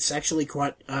it, it's actually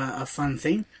quite a fun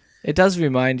thing. It does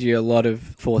remind you a lot of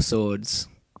Four Swords.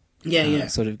 Yeah.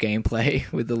 Sort of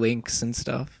gameplay with the links and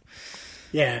stuff.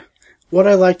 Yeah. What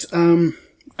I liked,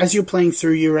 as you're playing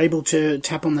through, you're able to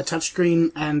tap on the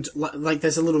touchscreen, and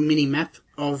there's a little mini map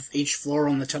of each floor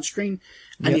on the touchscreen,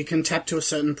 and you can tap to a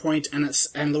certain point,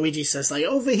 and Luigi says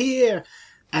over here,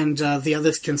 and the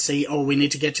others can see, we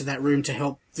need to get to that room to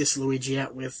help this Luigi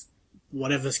out with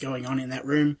whatever's going on in that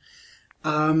room.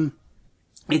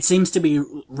 It seems to be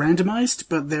randomized,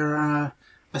 but there are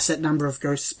a set number of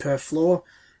ghosts per floor,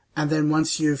 and then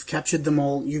once you've captured them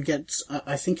all, you get,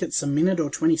 I think it's a minute or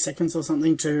 20 seconds or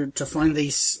something to find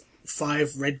these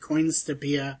 5 red coins that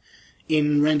appear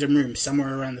in random rooms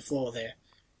somewhere around the floor there.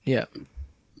 Yeah.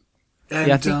 And,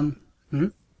 Yeah, I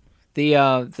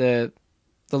think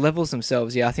the levels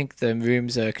themselves, I think the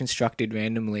rooms are constructed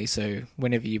randomly, so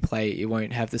whenever you play it, you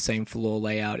won't have the same floor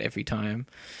layout every time.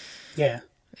 Yeah.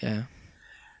 Yeah.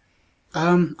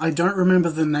 I don't remember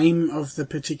the name of the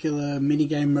particular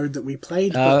minigame mode that we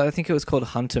played. I think it was called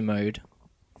Hunter Mode.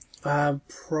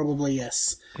 Probably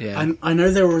yes. Yeah. I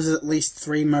know there was at least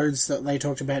 3 modes that they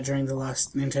talked about during the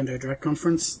last Nintendo Direct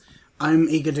conference. I'm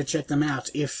eager to check them out.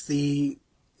 If the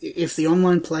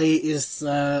online play is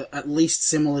at least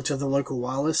similar to the local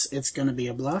wireless, it's going to be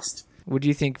a blast. Would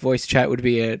you think voice chat would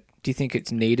be do you think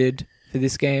it's needed for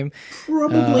this game?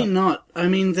 Probably not. I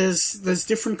mean, there's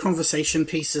different conversation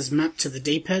pieces mapped to the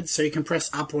D-pad, so you can press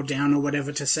up or down or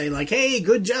whatever to say, like, hey,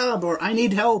 good job, or I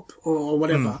need help, or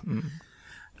whatever.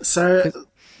 So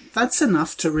that's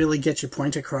enough to really get your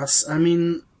point across. I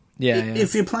mean,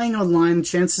 if you're playing online,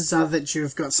 chances are that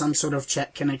you've got some sort of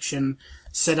chat connection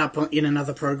set up in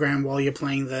another program while you're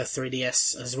playing the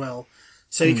 3DS as well.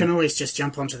 So you can always just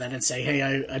jump onto that and say,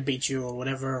 hey, I beat you, or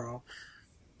whatever, or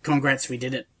congrats, we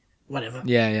did it. Whatever.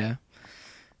 Yeah.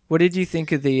 What did you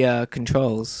think of the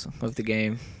controls of the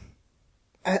game?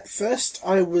 At first,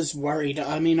 I was worried.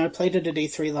 I mean, I played it at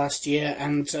E3 last year,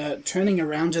 and turning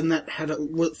around in that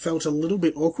felt a little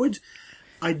bit awkward.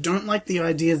 I don't like the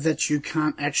idea that you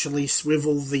can't actually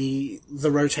swivel the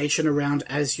rotation around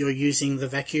as you're using the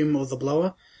vacuum or the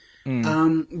blower.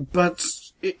 But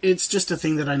it's just a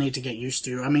thing that I need to get used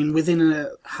to. I mean, within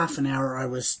a half an hour, I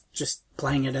was just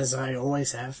playing it as I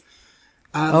always have.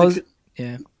 I was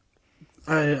going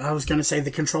to say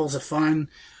the controls are fine.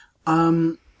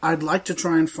 I'd like to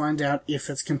try and find out if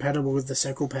it's compatible with the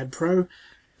CirclePad Pro,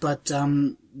 but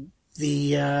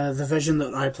the version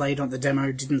that I played on the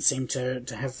demo didn't seem to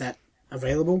have that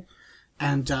available,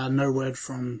 and no word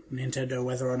from Nintendo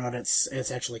whether or not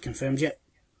it's actually confirmed yet.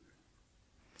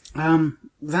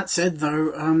 That said,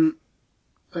 though,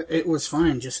 it was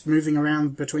fine. Just moving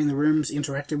around between the rooms,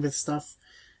 interacting with stuff.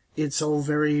 It's all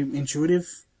very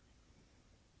intuitive.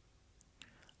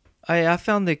 I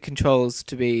found the controls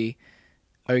to be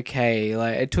okay.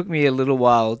 Like, it took me a little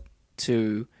while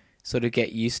to sort of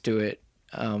get used to it,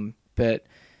 but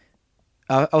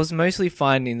I was mostly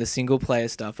fine in the single player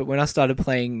stuff. But when I started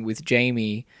playing with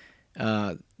Jamie,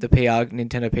 the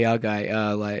Nintendo PR guy,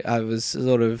 I was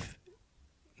sort of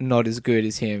not as good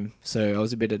as him, so I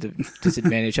was a bit at a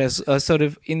disadvantage. I was sort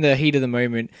of in the heat of the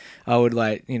moment. I would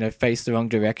face the wrong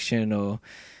direction or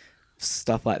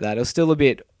stuff like that. It was still a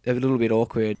little bit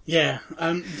awkward. Yeah,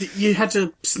 you had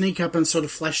to sneak up and sort of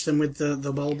flash them with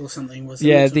the bulb or something, wasn't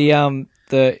it? Yeah,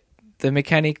 the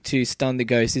mechanic to stun the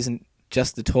ghost isn't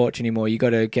just the torch anymore. You got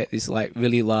to get this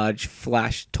really large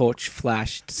torch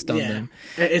flash to stun them.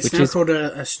 It's now called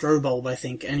a strobe bulb, I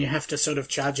think, and you have to sort of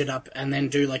charge it up and then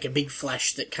do a big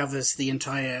flash that covers the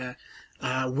entire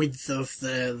width of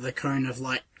the cone of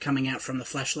light coming out from the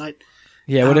flashlight.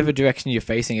 Yeah, whatever direction you're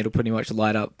facing, it'll pretty much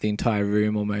light up the entire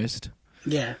room almost.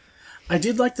 Yeah. I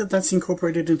did like that that's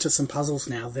incorporated into some puzzles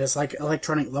now. There's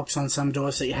electronic locks on some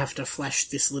doors that you have to flash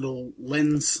this little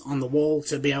lens on the wall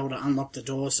to be able to unlock the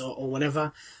doors or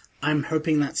whatever. I'm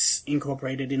hoping that's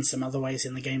incorporated in some other ways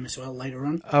in the game as well later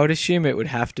on. I would assume it would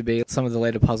have to be. Some of the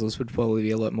later puzzles would probably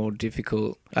be a lot more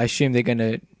difficult. I assume they're going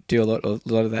to do a lot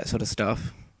of that sort of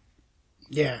stuff.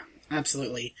 Yeah,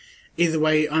 absolutely. Either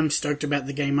way, I'm stoked about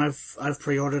the game. I've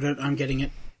pre-ordered it. I'm getting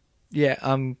it. Yeah,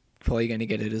 I'm probably going to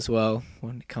get it as well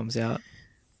when it comes out.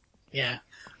 Yeah.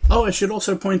 Oh, I should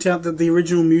also point out that the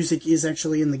original music is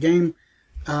actually in the game.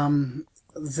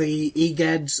 The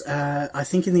EGAD, I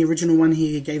think in the original one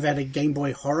he gave out a Game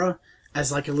Boy Horror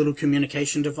as a little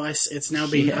communication device. It's now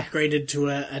been upgraded to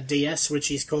a DS, which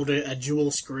he's called a dual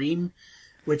screen,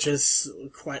 which is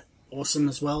quite awesome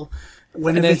as well.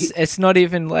 It's not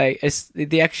even it's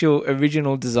the actual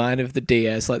original design of the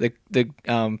DS, the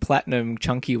platinum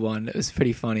chunky one. It was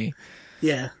pretty funny.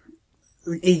 Yeah,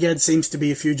 EGAD seems to be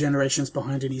a few generations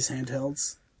behind in his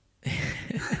handhelds.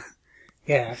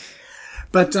 Yeah,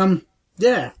 but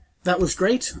yeah, that was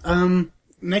great.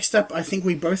 Next up, I think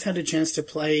we both had a chance to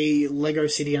play Lego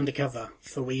City Undercover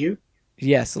for Wii U.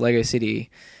 Yes, Lego City.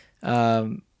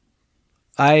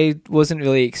 I wasn't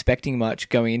really expecting much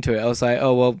going into it. I was like,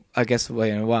 oh, well, I guess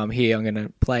while I'm here, I'm going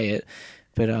to play it.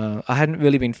 But I hadn't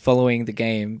really been following the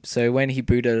game. So when he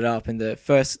booted it up and the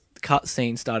first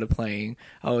cutscene started playing,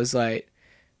 I was like,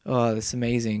 Oh, that's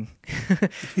amazing.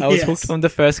 I was hooked Yes. from the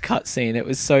first cutscene. It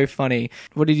was so funny.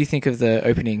 What did you think of the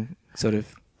opening, sort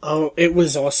of? Oh, it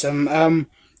was awesome.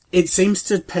 It seems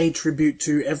to pay tribute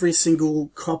to every single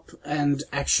cop and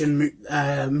action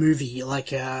movie,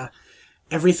 like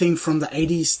everything from the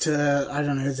 80s to, I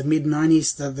don't know, the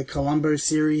mid-90s, the Columbo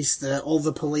series, all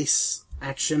the police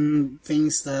action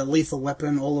things, the Lethal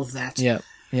Weapon, all of that. Yeah,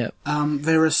 yeah.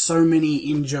 There are so many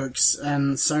in-jokes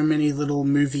and so many little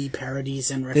movie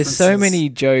parodies and references. There's so many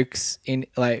jokes in,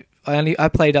 like, I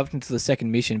played up until the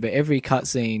second mission, but every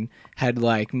cutscene had,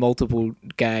 like, multiple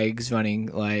gags running,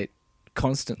 like,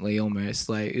 constantly almost.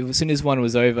 Like, as soon as one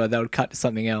was over, they would cut to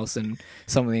something else and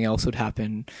something else would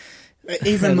happen.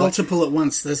 Even multiple at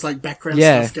once. There's like background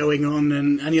stuff going on,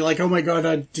 and you're like, oh my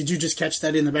god, did you just catch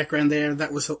that in the background there?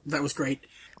 That was great.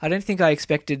 I don't think I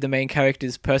expected the main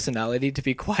character's personality to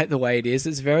be quite the way it is.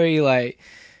 It's very like,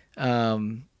 I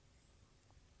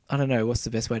don't know, what's the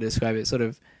best way to describe it? Sort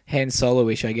of Han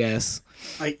Solo-ish, I guess.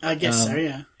 I guess so,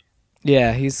 yeah.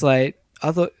 Yeah, he's like,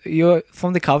 I thought you're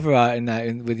from the cover art in that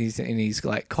with his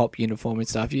like cop uniform and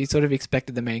stuff. You sort of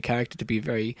expected the main character to be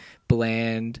very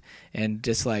bland and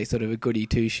just like sort of a goody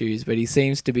two shoes, but he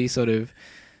seems to be sort of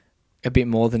a bit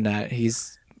more than that.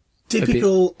 He's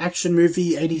typical action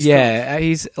movie 80s. Yeah,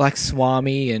 he's like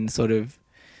swami and sort of.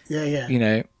 Yeah. You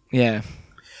know, yeah.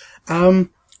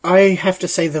 I have to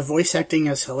say the voice acting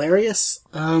is hilarious.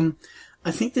 I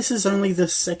think this is only the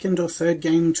second or third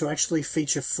game to actually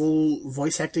feature full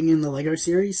voice acting in the Lego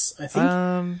series, I think.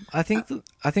 I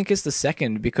think it's the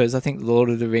second because I think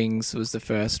Lord of the Rings was the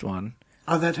first one.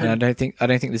 Oh, that had... And I don't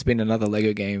think there's been another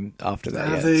Lego game after that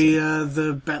yet.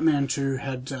 The Batman 2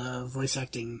 had voice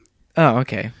acting. Oh,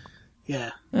 okay.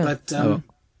 Yeah, yeah,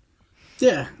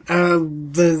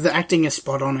 the acting is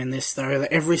spot on in this though.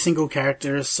 Every single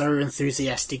character is so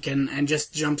enthusiastic and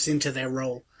just jumps into their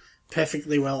role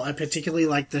perfectly well. I particularly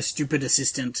like the stupid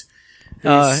assistant.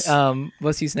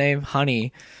 What's his name?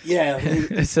 Honey.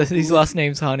 Yeah. So his last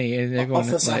name's Honey, and everyone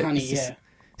Officer like, Honey. Yeah.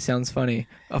 Sounds funny,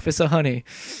 Officer Honey.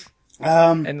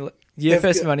 And you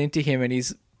first run into him, and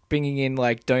he's bringing in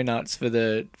like donuts for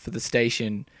the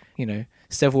station. You know,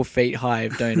 several feet high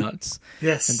of donuts.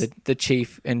 Yes. And the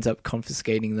chief ends up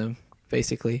confiscating them,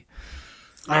 basically.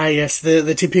 Yes,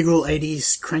 the typical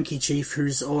 80s cranky chief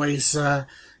who's always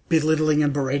belittling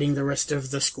and berating the rest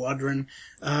of the squadron.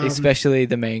 Especially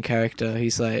the main character.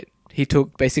 He's like, he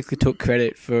basically took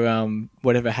credit for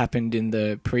whatever happened in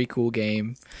the prequel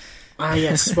game.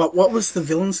 Yes. What was the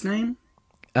villain's name?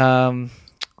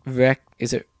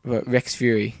 Rex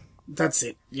Fury? That's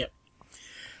it, yep.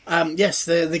 Yes,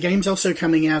 the game's also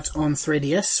coming out on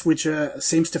 3DS, which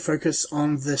seems to focus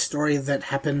on the story that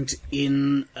happened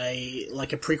in a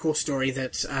prequel story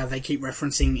that they keep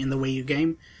referencing in the Wii U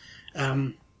game.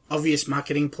 Obvious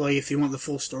marketing ploy. If you want the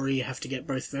full story, you have to get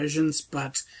both versions.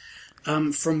 But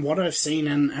from what I've seen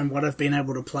and what I've been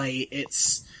able to play,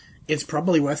 it's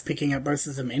probably worth picking up both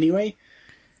of them anyway.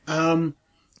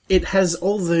 It has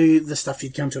all the stuff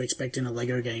you'd come to expect in a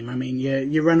Lego game. I mean,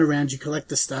 you run around, you collect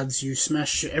the studs, you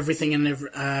smash everything and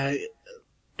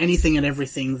anything and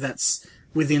everything that's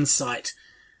within sight,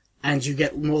 and you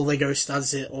get more Lego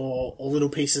studs or little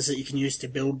pieces that you can use to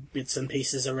build bits and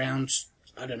pieces around,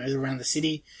 I don't know, around the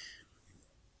city.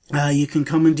 You can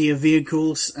commandeer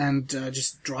vehicles and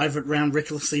just drive it around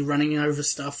recklessly, running over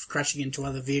stuff, crashing into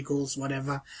other vehicles,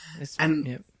 whatever.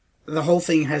 The whole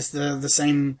thing has the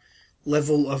same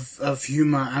level of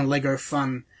humor and Lego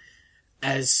fun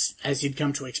as you'd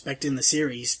come to expect in the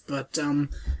series, but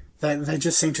they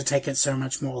just seem to take it so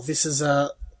much more. This is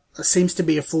seems to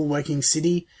be a full working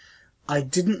city. I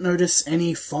didn't notice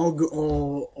any fog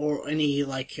or any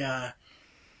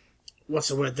what's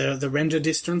the word? The render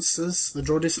distances, the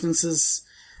draw distances.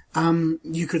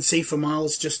 You could see for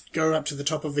miles. Just go up to the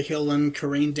top of a hill and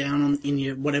careen down in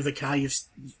your whatever car you've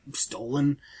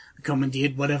stolen,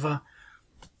 commandeered, whatever.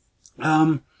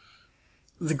 The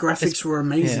graphics were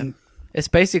amazing. Yeah.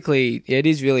 It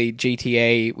is really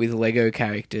GTA with Lego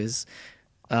characters.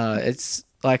 It's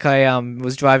like I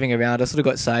was driving around. I sort of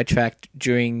got sidetracked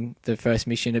during the first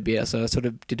mission a bit, so I sort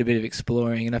of did a bit of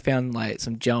exploring, and I found like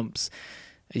some jumps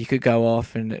you could go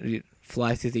off and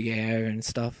fly through the air and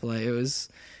stuff. Like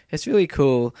it's really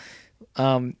cool.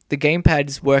 The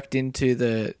gamepad's worked into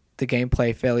the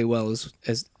gameplay fairly well as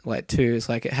like too. It's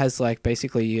like it has like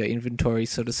basically your inventory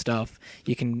sort of stuff.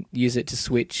 You can use it to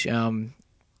switch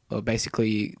or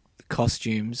basically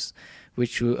costumes,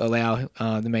 which will allow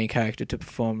the main character to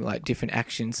perform like different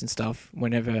actions and stuff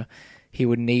whenever he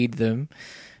would need them.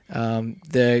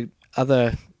 The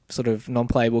other sort of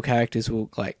non-playable characters will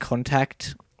like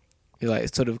contact,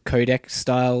 like sort of codec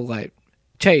style, like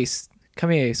chase, come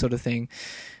here sort of thing.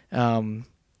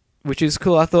 Which is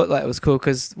cool. I thought that was cool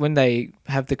because when they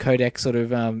have the codec sort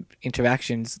of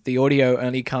interactions, the audio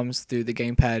only comes through the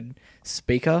gamepad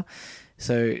speaker,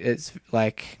 so it's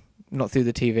like not through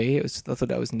the TV. I thought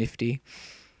that was nifty,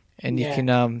 and you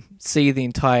can see the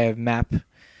entire map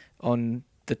on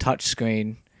the touch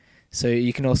screen. So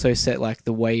you can also set like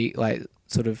the way, like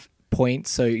sort of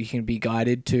points, so you can be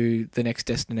guided to the next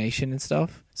destination and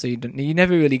stuff. So you're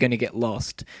never really going to get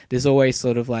lost. There's always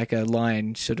sort of like a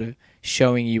line sort of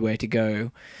showing you where to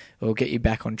go or get you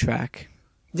back on track.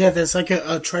 Yeah, there's like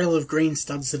a trail of green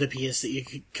studs that appears that you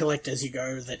could collect as you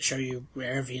go that show you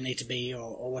wherever you need to be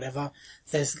or whatever.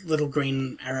 There's little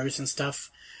green arrows and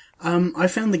stuff. I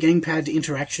found the gamepad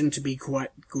interaction to be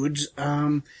quite good.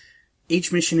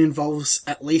 Each mission involves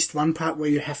at least one part where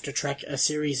you have to track a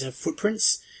series of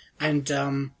footprints, and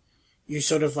you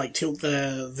sort of like tilt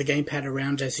the gamepad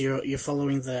around as you're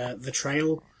following the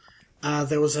trail.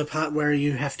 There was a part where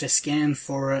you have to scan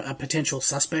for a potential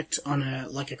suspect on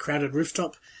a crowded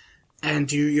rooftop,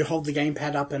 and you hold the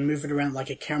gamepad up and move it around like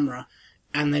a camera,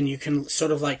 and then you can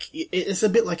sort of like, it's a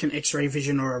bit like an X-ray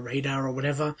vision or a radar or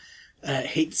whatever,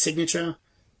 heat signature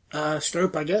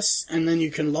scope, I guess, and then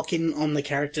you can lock in on the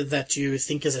character that you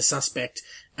think is a suspect,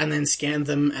 and then scan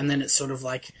them, and then it sort of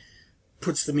like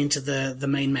puts them into the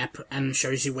main map and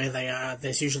shows you where they are.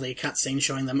 There's usually a cutscene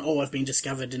showing them, oh, I've been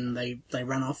discovered, and they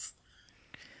run off.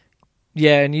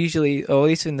 Yeah, and usually, or at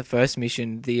least in the first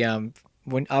mission, the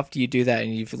when after you do that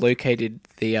and you've located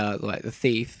the like the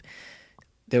thief,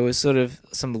 there was sort of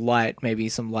maybe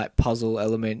some light puzzle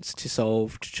elements to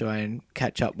solve to try and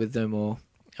catch up with them or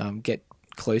get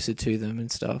closer to them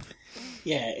and stuff.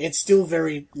 Yeah, it's still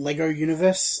very Lego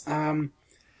universe.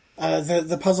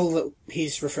 The puzzle that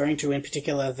he's referring to in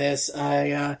particular, there's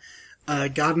a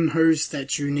garden hose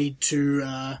that you need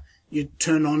to you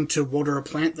turn on to water a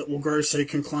plant that will grow so you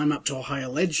can climb up to a higher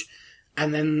ledge.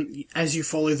 And then as you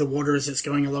follow the water as it's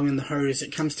going along in the hose,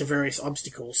 it comes to various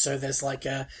obstacles. So there's like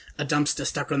a dumpster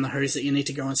stuck on the hose that you need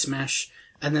to go and smash.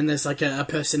 And then there's like a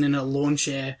person in a lawn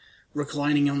chair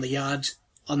reclining on the yard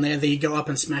on there that you go up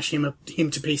and smash him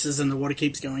to pieces and the water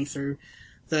keeps going through.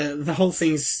 The whole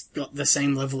thing's got the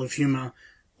same level of humor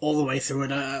all the way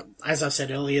through it. As I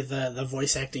said earlier, the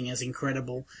voice acting is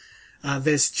incredible.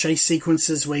 There's chase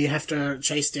sequences where you have to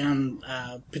chase down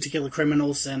particular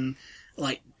criminals and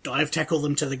like dive tackle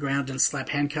them to the ground and slap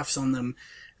handcuffs on them.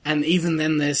 And even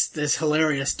then there's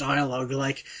hilarious dialogue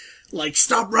like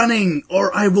stop running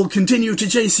or I will continue to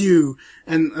chase you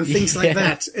and things like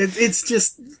that. It's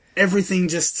just everything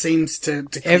just seems to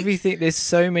click. Everything, there's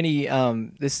so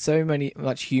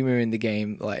much humor in the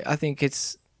game. Like I think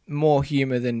it's more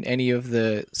humor than any of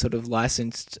the sort of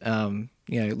licensed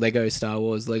Lego Star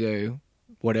Wars, Lego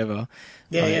whatever.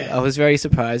 I was very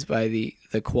surprised by the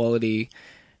quality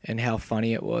and how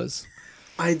funny it was.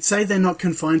 I'd say they're not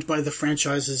confined by the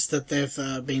franchises that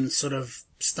they've been sort of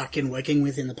stuck in working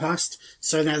with in the past,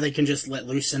 so now they can just let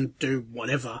loose and do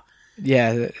whatever.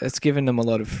 Yeah, it's given them a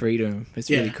lot of freedom. It's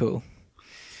really cool.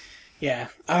 Yeah.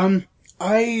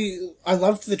 I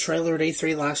loved the trailer at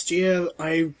E3 last year.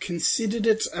 I considered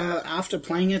it, after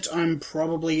playing it, I'm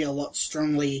probably a lot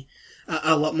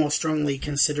more strongly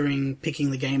considering picking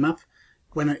the game up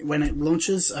when it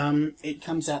launches. It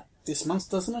comes out this month,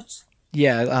 doesn't it?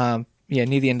 Yeah,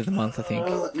 near the end of the month, I think.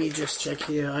 Let me just check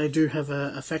here. I do have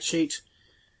a fact sheet,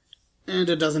 and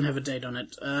it doesn't have a date on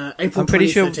it. April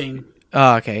 2013. Sure.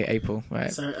 Oh, okay, April,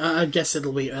 right. So I guess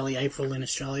it'll be early April in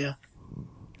Australia.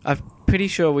 I'm pretty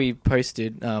sure we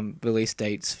posted release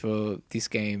dates for this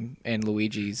game and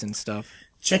Luigi's and stuff.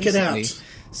 Check recently. it out.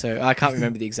 So I can't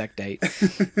remember the exact date.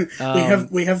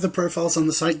 We have the profiles on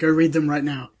the site. Go read them right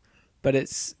now. But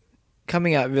it's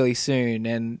coming out really soon,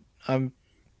 and I'm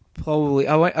probably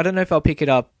I don't know if I'll pick it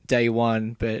up day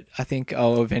one, but I think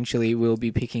I'll eventually will be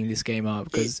picking this game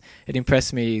up because it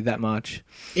impressed me that much.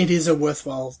 It is a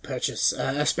worthwhile purchase,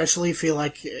 especially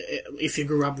if you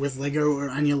grew up with Lego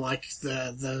and you like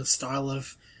the style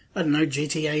of, I don't know,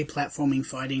 GTA, platforming,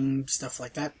 fighting, stuff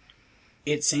like that.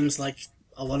 It seems like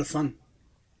a lot of fun.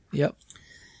 Yep.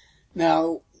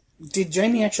 Now, did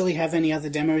Jamie actually have any other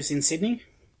demos in Sydney?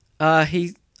 I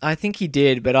think he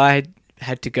did, but I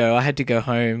had to go. I had to go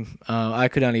home. I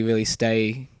could only really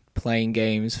stay playing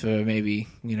games for maybe,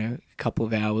 a couple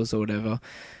of hours or whatever.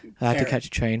 I had to catch a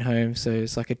train home, so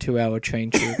it's like a 2-hour train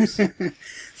trip.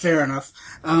 Fair enough.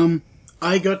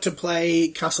 I got to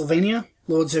play Castlevania,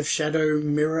 Lords of Shadow,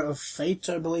 Mirror of Fate,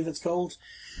 I believe it's called.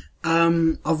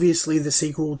 Obviously the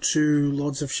sequel to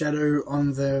Lords of Shadow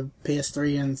on the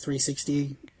PS3 and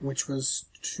 360, which was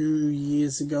 2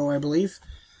 years ago, I believe.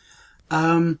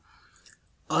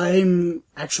 I'm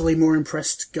actually more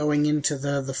impressed going into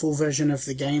the full version of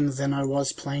the game than I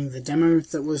was playing the demo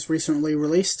that was recently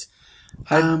released.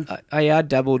 I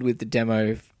dabbled with the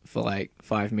demo for like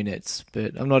 5 minutes,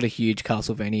 but I'm not a huge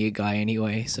Castlevania guy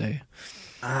anyway, so...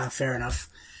 Fair enough.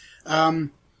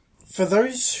 For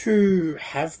those who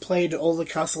have played all the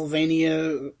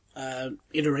Castlevania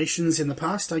iterations in the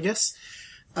past, I guess,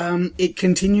 it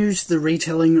continues the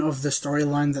retelling of the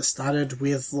storyline that started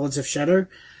with Lords of Shadow.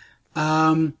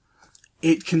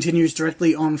 It continues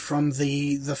directly on from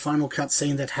the final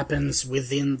cutscene that happens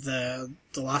within the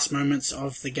last moments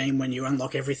of the game when you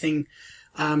unlock everything.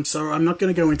 So I'm not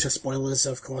going to go into spoilers,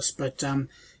 of course, but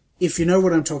if you know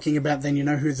what I'm talking about, then you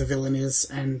know who the villain is,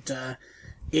 and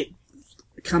it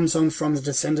comes on from the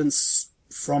descendants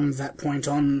from that point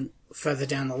on further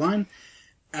down the line.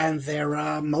 And there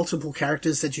are multiple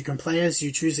characters that you can play as.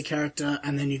 You choose a character,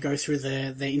 and then you go through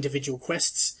the individual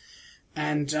quests.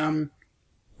 And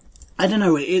I don't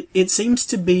know, it seems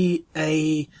to be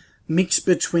a mix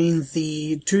between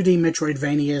the 2D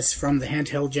Metroidvanias from the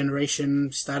handheld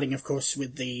generation, starting, of course,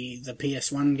 with the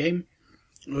PS1 game,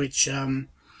 which is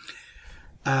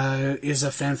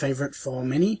a fan favorite for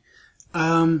many.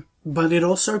 But it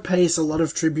also pays a lot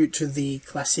of tribute to the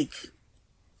classic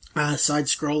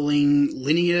side-scrolling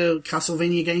linear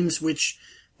Castlevania games, which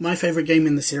my favorite game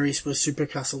in the series was Super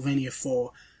Castlevania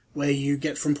 4, where you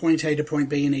get from point A to point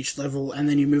B in each level, and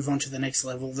then you move on to the next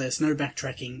level. There's no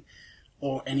backtracking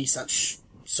or any such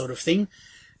sort of thing.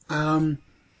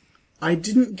 I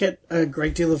didn't get a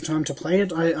great deal of time to play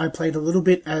it. I played a little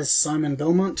bit as Simon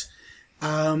Belmont.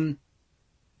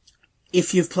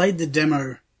 If you've played the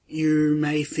demo, you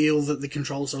may feel that the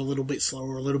controls are a little bit slow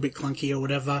or a little bit clunky or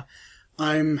whatever.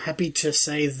 I'm happy to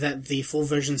say that the full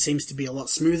version seems to be a lot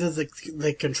smoother.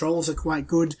 The controls are quite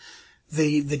good.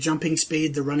 The jumping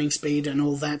speed, the running speed, and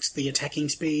all that, the attacking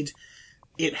speed.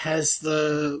 It has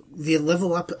the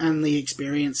level up and the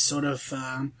experience sort of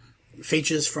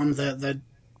features from the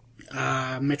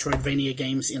Metroidvania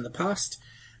games in the past,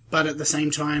 but at the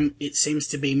same time, it seems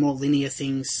to be more linear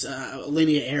things,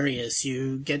 linear areas.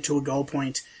 You get to a goal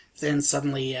point, then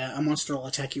suddenly a monster will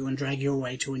attack you and drag you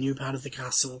away to a new part of the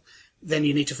castle. Then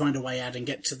you need to find a way out and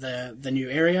get to the new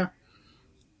area.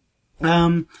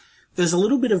 There's a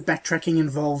little bit of backtracking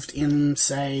involved in,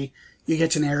 say, you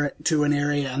get to an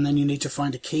area and then you need to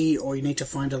find a key or you need to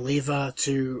find a lever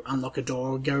to unlock a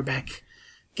door, go back,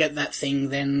 get that thing,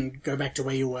 then go back to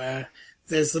where you were.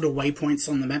 There's little waypoints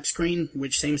on the map screen,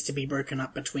 which seems to be broken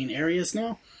up between areas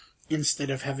now, instead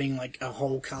of having like a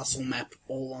whole castle map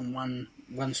all on one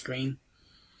screen.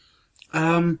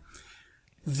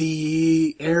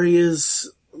 The areas,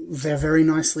 they're very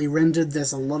nicely rendered.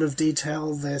 There's a lot of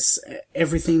detail.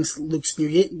 Everything looks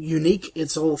unique.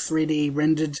 It's all 3D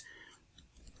rendered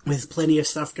with plenty of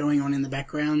stuff going on in the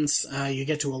backgrounds. You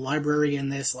get to a library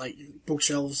and there's like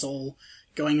bookshelves all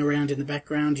going around in the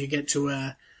background. You get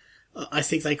to I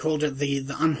think they called it the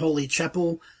Unholy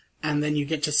Chapel, and then you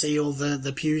get to see all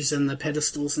the pews and the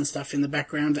pedestals and stuff in the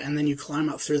background, and then you climb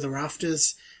up through the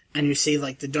rafters and you see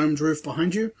like the domed roof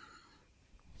behind you.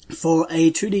 For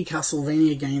a 2D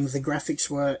Castlevania game, the graphics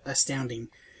were astounding.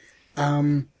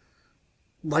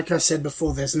 Like I said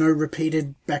before, there's no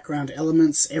repeated background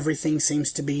elements. Everything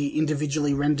seems to be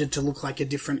individually rendered to look like a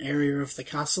different area of the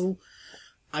castle.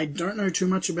 I don't know too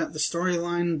much about the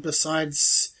storyline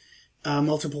besides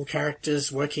multiple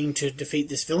characters working to defeat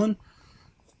this villain.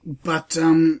 But,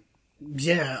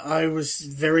 yeah, I was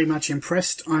very much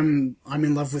impressed. I'm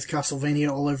in love with Castlevania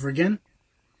all over again.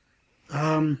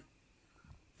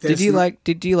 Did you like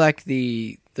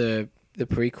the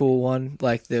prequel one,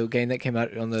 like the game that came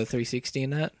out on the 360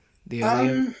 and that? The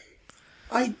earlier?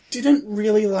 I didn't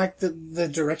really like the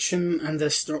direction and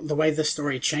the way the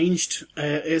story changed.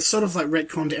 It's sort of like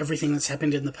retconned everything that's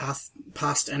happened in the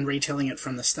past and retelling it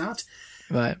from the start.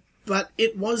 Right. But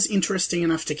it was interesting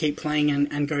enough to keep playing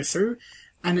and go through,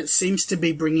 and it seems to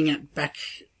be bringing it back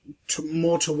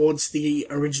more towards the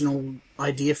original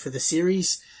idea for the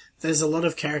series. There's a lot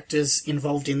of characters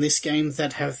involved in this game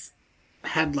that have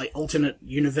had like alternate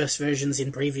universe versions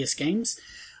in previous games.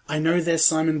 I know there's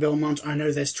Simon Belmont, I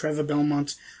know there's Trevor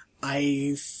Belmont,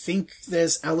 I think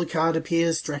there's Alucard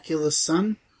appears, Dracula's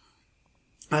son.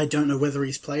 I don't know whether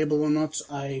he's playable or not.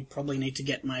 I probably need to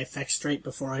get my facts straight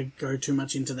before I go too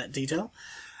much into that detail.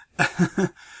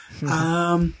 But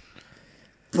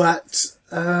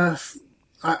I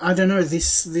don't know,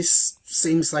 this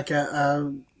seems like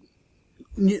a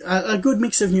good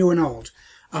mix of new and old.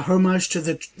 A homage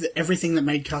to everything that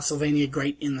made Castlevania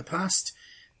great in the past,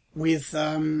 with,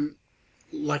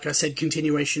 like I said,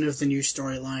 continuation of the new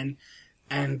storyline,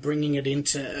 and bringing it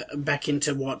back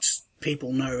into what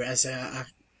people know as a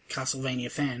Castlevania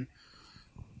fan.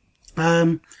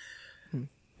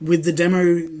 With the demo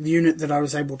unit that I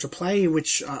was able to play,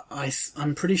 which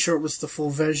I'm pretty sure it was the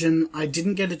full version, I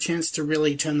didn't get a chance to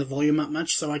really turn the volume up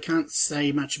much, so I can't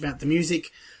say much about the music.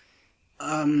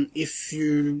 If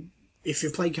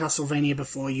you've played Castlevania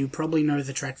before, you probably know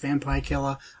the track Vampire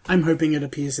Killer. I'm hoping it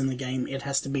appears in the game. It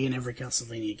has to be in every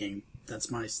Castlevania game. That's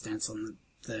my stance on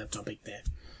the topic there.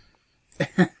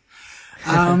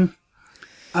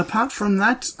 Apart from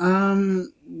that,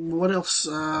 what else?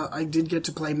 I did get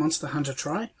to play Monster Hunter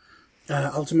Tri,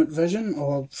 Ultimate version,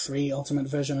 or 3 Ultimate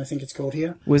version, I think it's called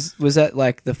here. Was that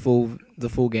like the full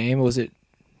game, or was it?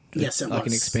 Yes, it like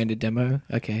was. An expanded demo.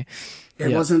 Okay,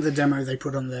 it wasn't the demo they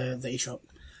put on the eShop.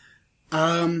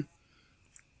 I'm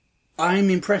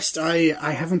impressed.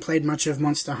 I haven't played much of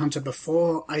Monster Hunter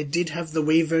before. I did have the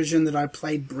Wii version that I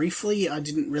played briefly. I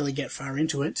didn't really get far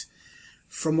into it.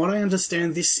 From what I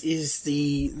understand, this is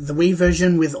the Wii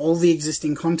version with all the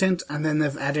existing content, and then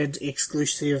they've added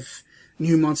exclusive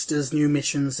new monsters, new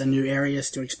missions, and new areas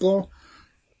to explore.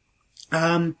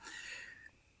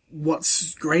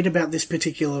 What's great about this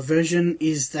particular version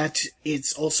is that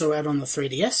it's also out on the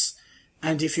 3DS,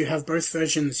 and if you have both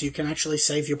versions, you can actually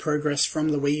save your progress from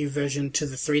the Wii U version to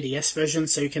the 3DS version,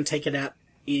 so you can take it out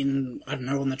in, I don't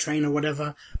know, on the train or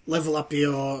whatever, level up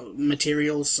your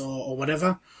materials or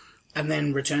whatever, and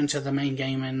then return to the main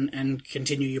game and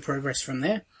continue your progress from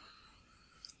there.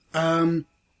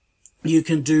 You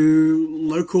can do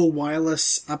local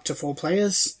wireless up to 4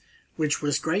 players, which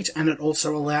was great, and it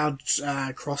also allowed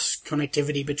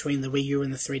cross-connectivity between the Wii U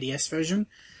and the 3DS version.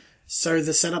 So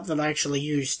the setup that I actually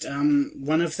used,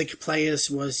 one of the players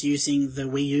was using the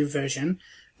Wii U version,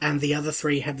 and the other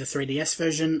 3 had the 3DS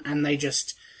version, and they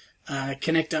just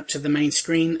connect up to the main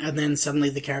screen, and then suddenly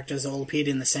the characters all appeared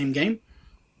in the same game,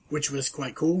 which was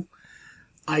quite cool.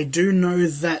 I do know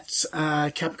that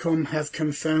Capcom have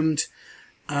confirmed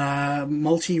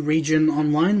multi-region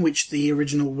online, which the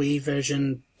original Wii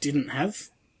version didn't have.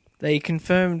 They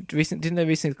confirmed didn't they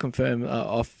recently confirm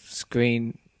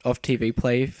off-screen, off-TV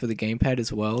play for the gamepad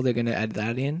as well? They're going to add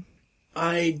that in?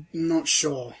 I'm not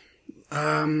sure.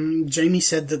 Jamie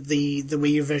said that the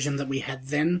Wii U version that we had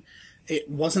then, it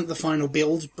wasn't the final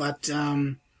build, but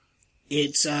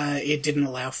it didn't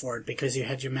allow for it because you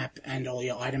had your map and all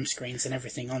your item screens and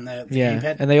everything on the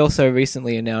gamepad. And they also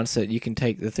recently announced that you can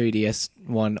take the 3DS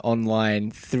one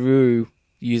online through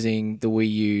using the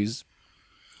Wii U's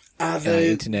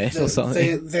internet or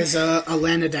something. There's a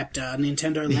LAN adapter, a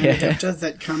Nintendo LAN adapter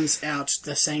that comes out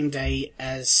the same day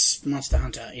as Monster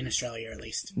Hunter, in Australia at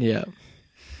least. Yeah.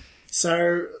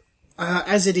 So,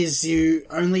 as it is,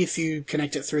 only if you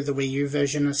connect it through the Wii U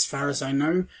version, as far as I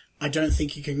know. I don't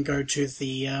think you can go to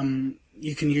the,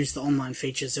 you can use the online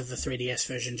features of the 3DS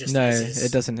version just as is. No,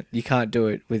 it doesn't. You can't do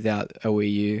it without a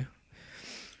Wii U.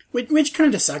 Which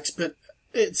kind of sucks, but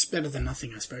it's better than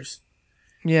nothing, I suppose.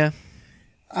 Yeah.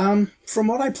 From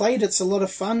what I played, it's a lot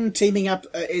of fun. Teaming up,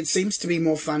 it seems to be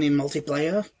more fun in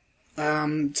multiplayer.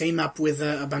 Team up with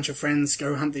a bunch of friends,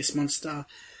 go hunt this monster.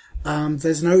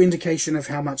 There's no indication of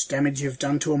how much damage you've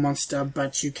done to a monster,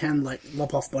 but you can,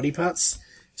 lop off body parts.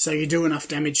 So you do enough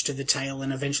damage to the tail,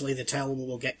 and eventually the tail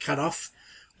will get cut off,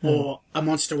 or a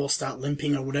monster will start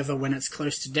limping or whatever when it's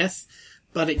close to death,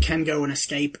 but it can go and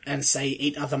escape and, say,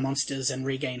 eat other monsters and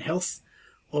regain health,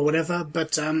 or whatever.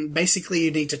 But basically you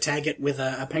need to tag it with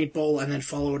a paintball and then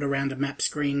follow it around a map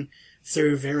screen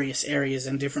through various areas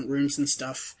and different rooms and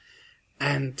stuff.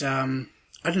 And,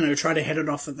 I don't know, try to head it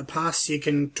off at the pass. You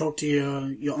can talk to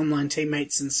your online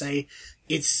teammates and say,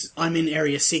 I'm in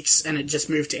Area 6 and it just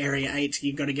moved to Area 8.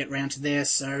 You've got to get round to there,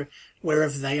 so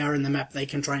wherever they are in the map, they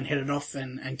can try and head it off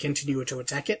and continue to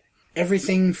attack it.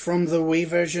 Everything from the Wii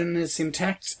version is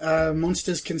intact.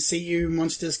 Monsters can see you.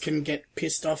 Monsters can get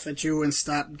pissed off at you and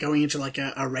start going into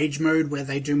a rage mode where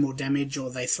they do more damage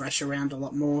or they thrash around a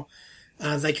lot more.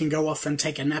 They can go off and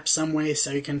take a nap somewhere,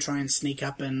 so you can try and sneak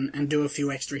up and do a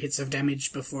few extra hits of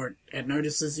damage before it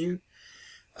notices you.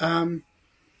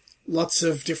 Lots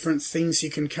of different things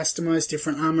you can customize,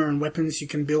 different armor and weapons you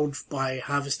can build by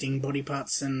harvesting body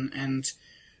parts and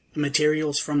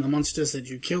materials from the monsters that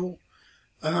you kill.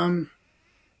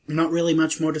 Not really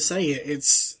much more to say.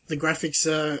 The graphics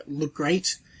look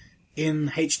great in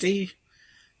HD.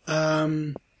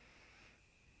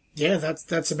 Yeah,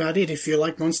 that's about it. If you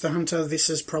like Monster Hunter, this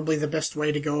is probably the best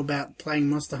way to go about playing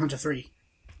Monster Hunter 3.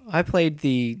 I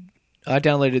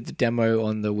downloaded the demo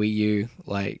on the Wii U,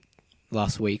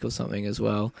 last week or something as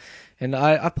well. And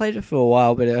I played it for a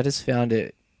while, but I just found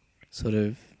it sort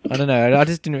of, I don't know, I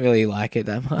just didn't really like it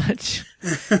that much.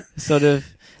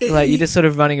 You're just sort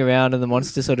of running around and the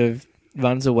monster sort of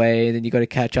runs away, then you got to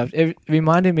catch up. It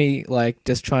reminded me like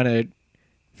just trying to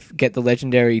get the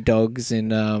legendary dogs in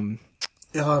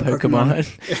Pokemon.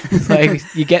 It's like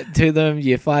you get to them,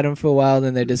 you fight them for a while,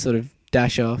 then they just sort of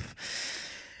dash off.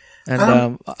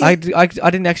 And I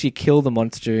didn't actually kill the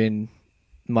monster in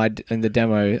the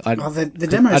demo. The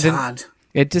demo's hard.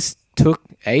 It just took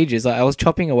ages. Like, I was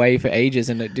chopping away for ages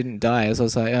and it didn't die. So I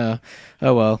was like,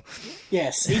 oh well.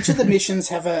 Yes, each of the missions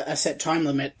have a set time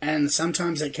limit, and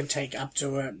sometimes it can take up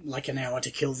to an hour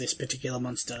to kill this particular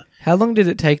monster. How long did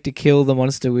it take to kill the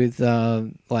monster with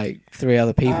 3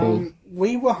 other people?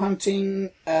 We were hunting.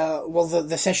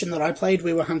 The session that I played,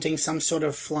 we were hunting some sort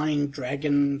of flying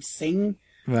dragon thing.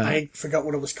 Right. I forgot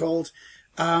what it was called.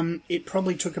 It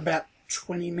probably took about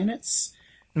 20 minutes.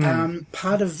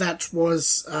 Part of that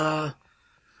was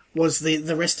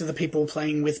the rest of the people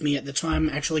playing with me at the time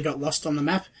actually got lost on the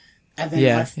map, and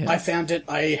then I found it.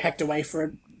 I hacked away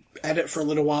at it for a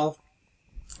little while,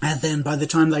 and then by the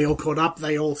time they all caught up,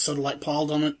 they all sort of like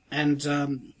piled on it, and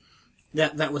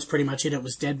that was pretty much it. It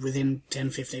was dead within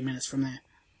 10-15 minutes from there.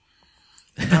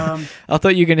 I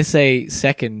thought you were going to say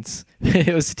seconds.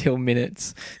 It was still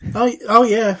minutes. Oh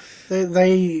yeah,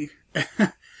 they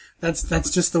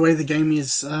that's just the way the game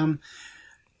is.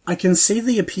 I can see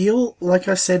the appeal. Like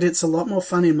I said, it's a lot more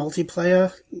fun in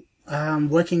multiplayer.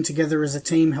 Working together as a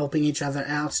team, helping each other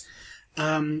out.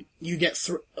 You get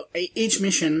each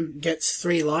mission gets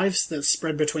 3 lives that's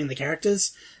spread between the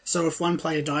characters. So if one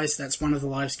player dies, that's one of the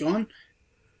lives gone.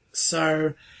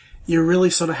 So you really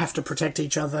sort of have to protect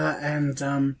each other, and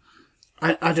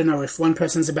I don't know, if one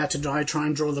person's about to die, try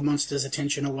and draw the monster's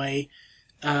attention away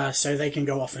so they can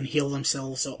go off and heal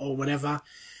themselves or whatever.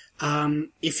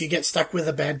 If you get stuck with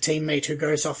a bad teammate who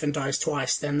goes off and dies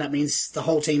twice, then that means the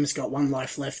whole team's got 1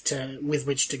 life left with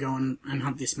which to go and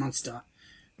hunt this monster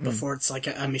before it's like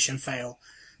a mission fail.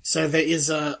 So there is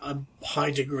a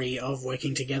high degree of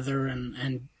working together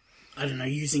and I don't know,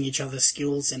 using each other's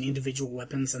skills and individual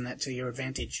weapons and that to your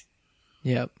advantage.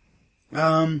 Yep.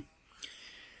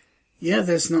 Yeah,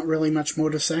 there's not really much more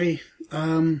to say.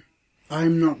 I'm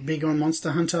not big on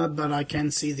Monster Hunter, but I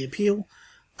can see the appeal.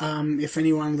 If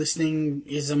anyone listening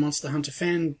is a Monster Hunter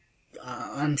fan,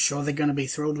 I'm sure they're going to be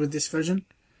thrilled with this version.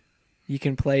 You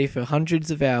can play for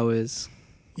hundreds of hours.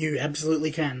 You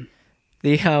absolutely can.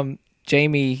 The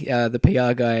Jamie, the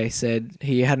PR guy, said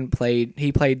he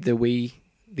played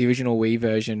the original Wii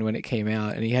version when it came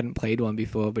out, and he hadn't played one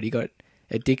before, but he got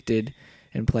addicted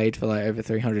and played for like over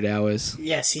 300 hours.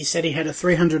 Yes, he said he had a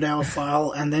 300-hour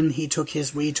file, and then he took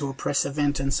his Wii to a press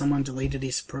event and someone deleted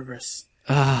his progress.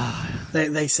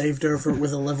 They saved over it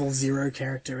with a level 0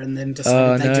 character and then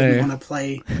decided they didn't want to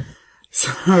play.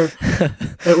 So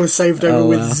it was saved over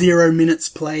with 0 minutes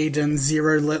played and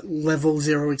level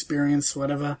 0 experience,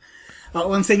 whatever.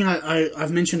 One thing,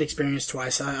 I've mentioned experience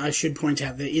twice. I should point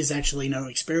out there is actually no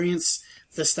experience.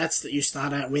 The stats that you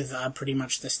start out with are pretty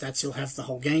much the stats you'll have the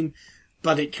whole game,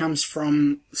 but it comes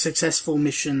from successful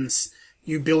missions.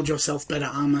 You build yourself better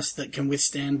armor that can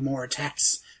withstand more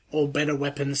attacks, or better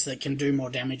weapons that can do more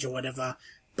damage or whatever,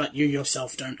 but you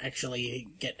yourself don't actually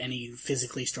get any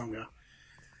physically stronger.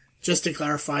 Just to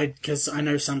clarify, because I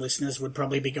know some listeners would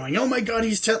probably be going, oh my god,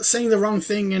 he's saying the wrong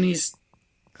thing and he's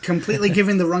completely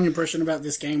giving the wrong impression about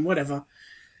this game, whatever.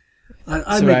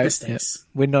 I make mistakes.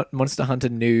 Yeah. We're not Monster Hunter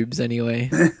noobs anyway.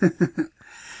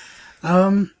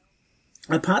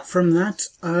 Apart from that,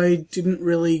 I didn't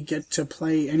really get to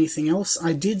play anything else.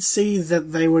 I did see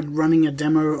that they were running a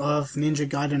demo of Ninja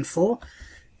Gaiden 4.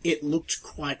 It looked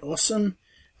quite awesome.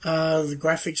 The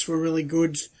graphics were really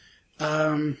good.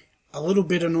 A little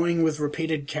bit annoying with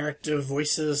repeated character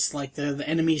voices, like the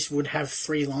enemies would have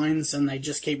 3 lines and they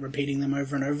just keep repeating them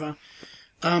over and over.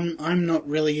 I'm not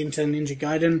really into Ninja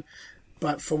Gaiden,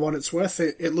 but for what it's worth,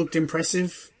 it looked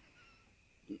impressive.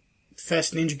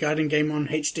 First Ninja Gaiden game on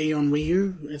HD on Wii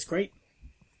U, it's great.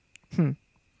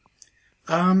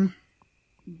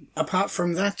 Apart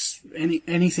from that,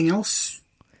 anything else?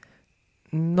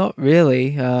 Not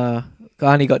really. I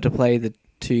only got to play the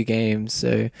 2 games,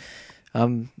 so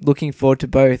I'm looking forward to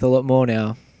both a lot more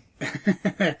now.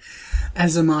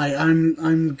 As am I.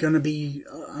 I'm gonna be.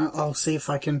 I'll see if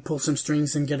I can pull some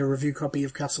strings and get a review copy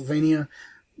of Castlevania.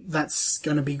 That's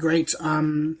gonna be great.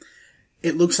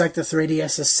 It looks like the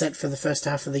 3DS is set for the first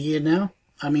half of the year now.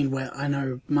 I mean, I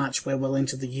know March, we're well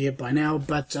into the year by now,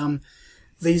 but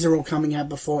these are all coming out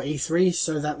before E3,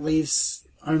 so that leaves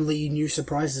only new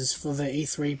surprises for the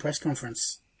E3 press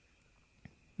conference.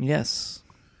 Yes.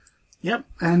 Yep,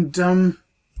 and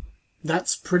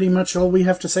that's pretty much all we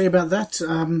have to say about that.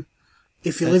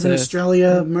 If you live in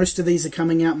Australia, most of these are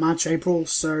coming out March, April,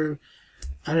 so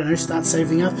I don't know, start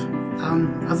saving up.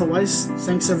 Otherwise,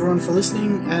 thanks everyone for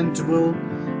listening, and we'll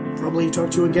probably talk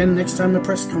to you again next time a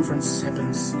press conference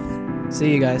happens.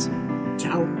 See you guys.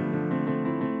 Ciao.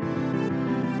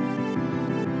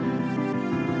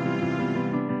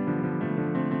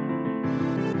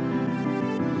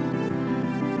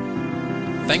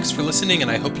 Thanks for listening,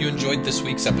 and I hope you enjoyed this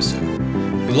week's episode.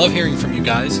 We love hearing from you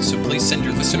guys, so please send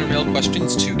your listener mail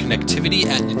questions to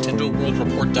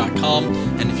connectivity@nintendoworldreport.com,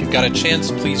 and if you've got a chance,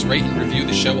 please rate and review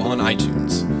the show on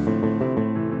iTunes.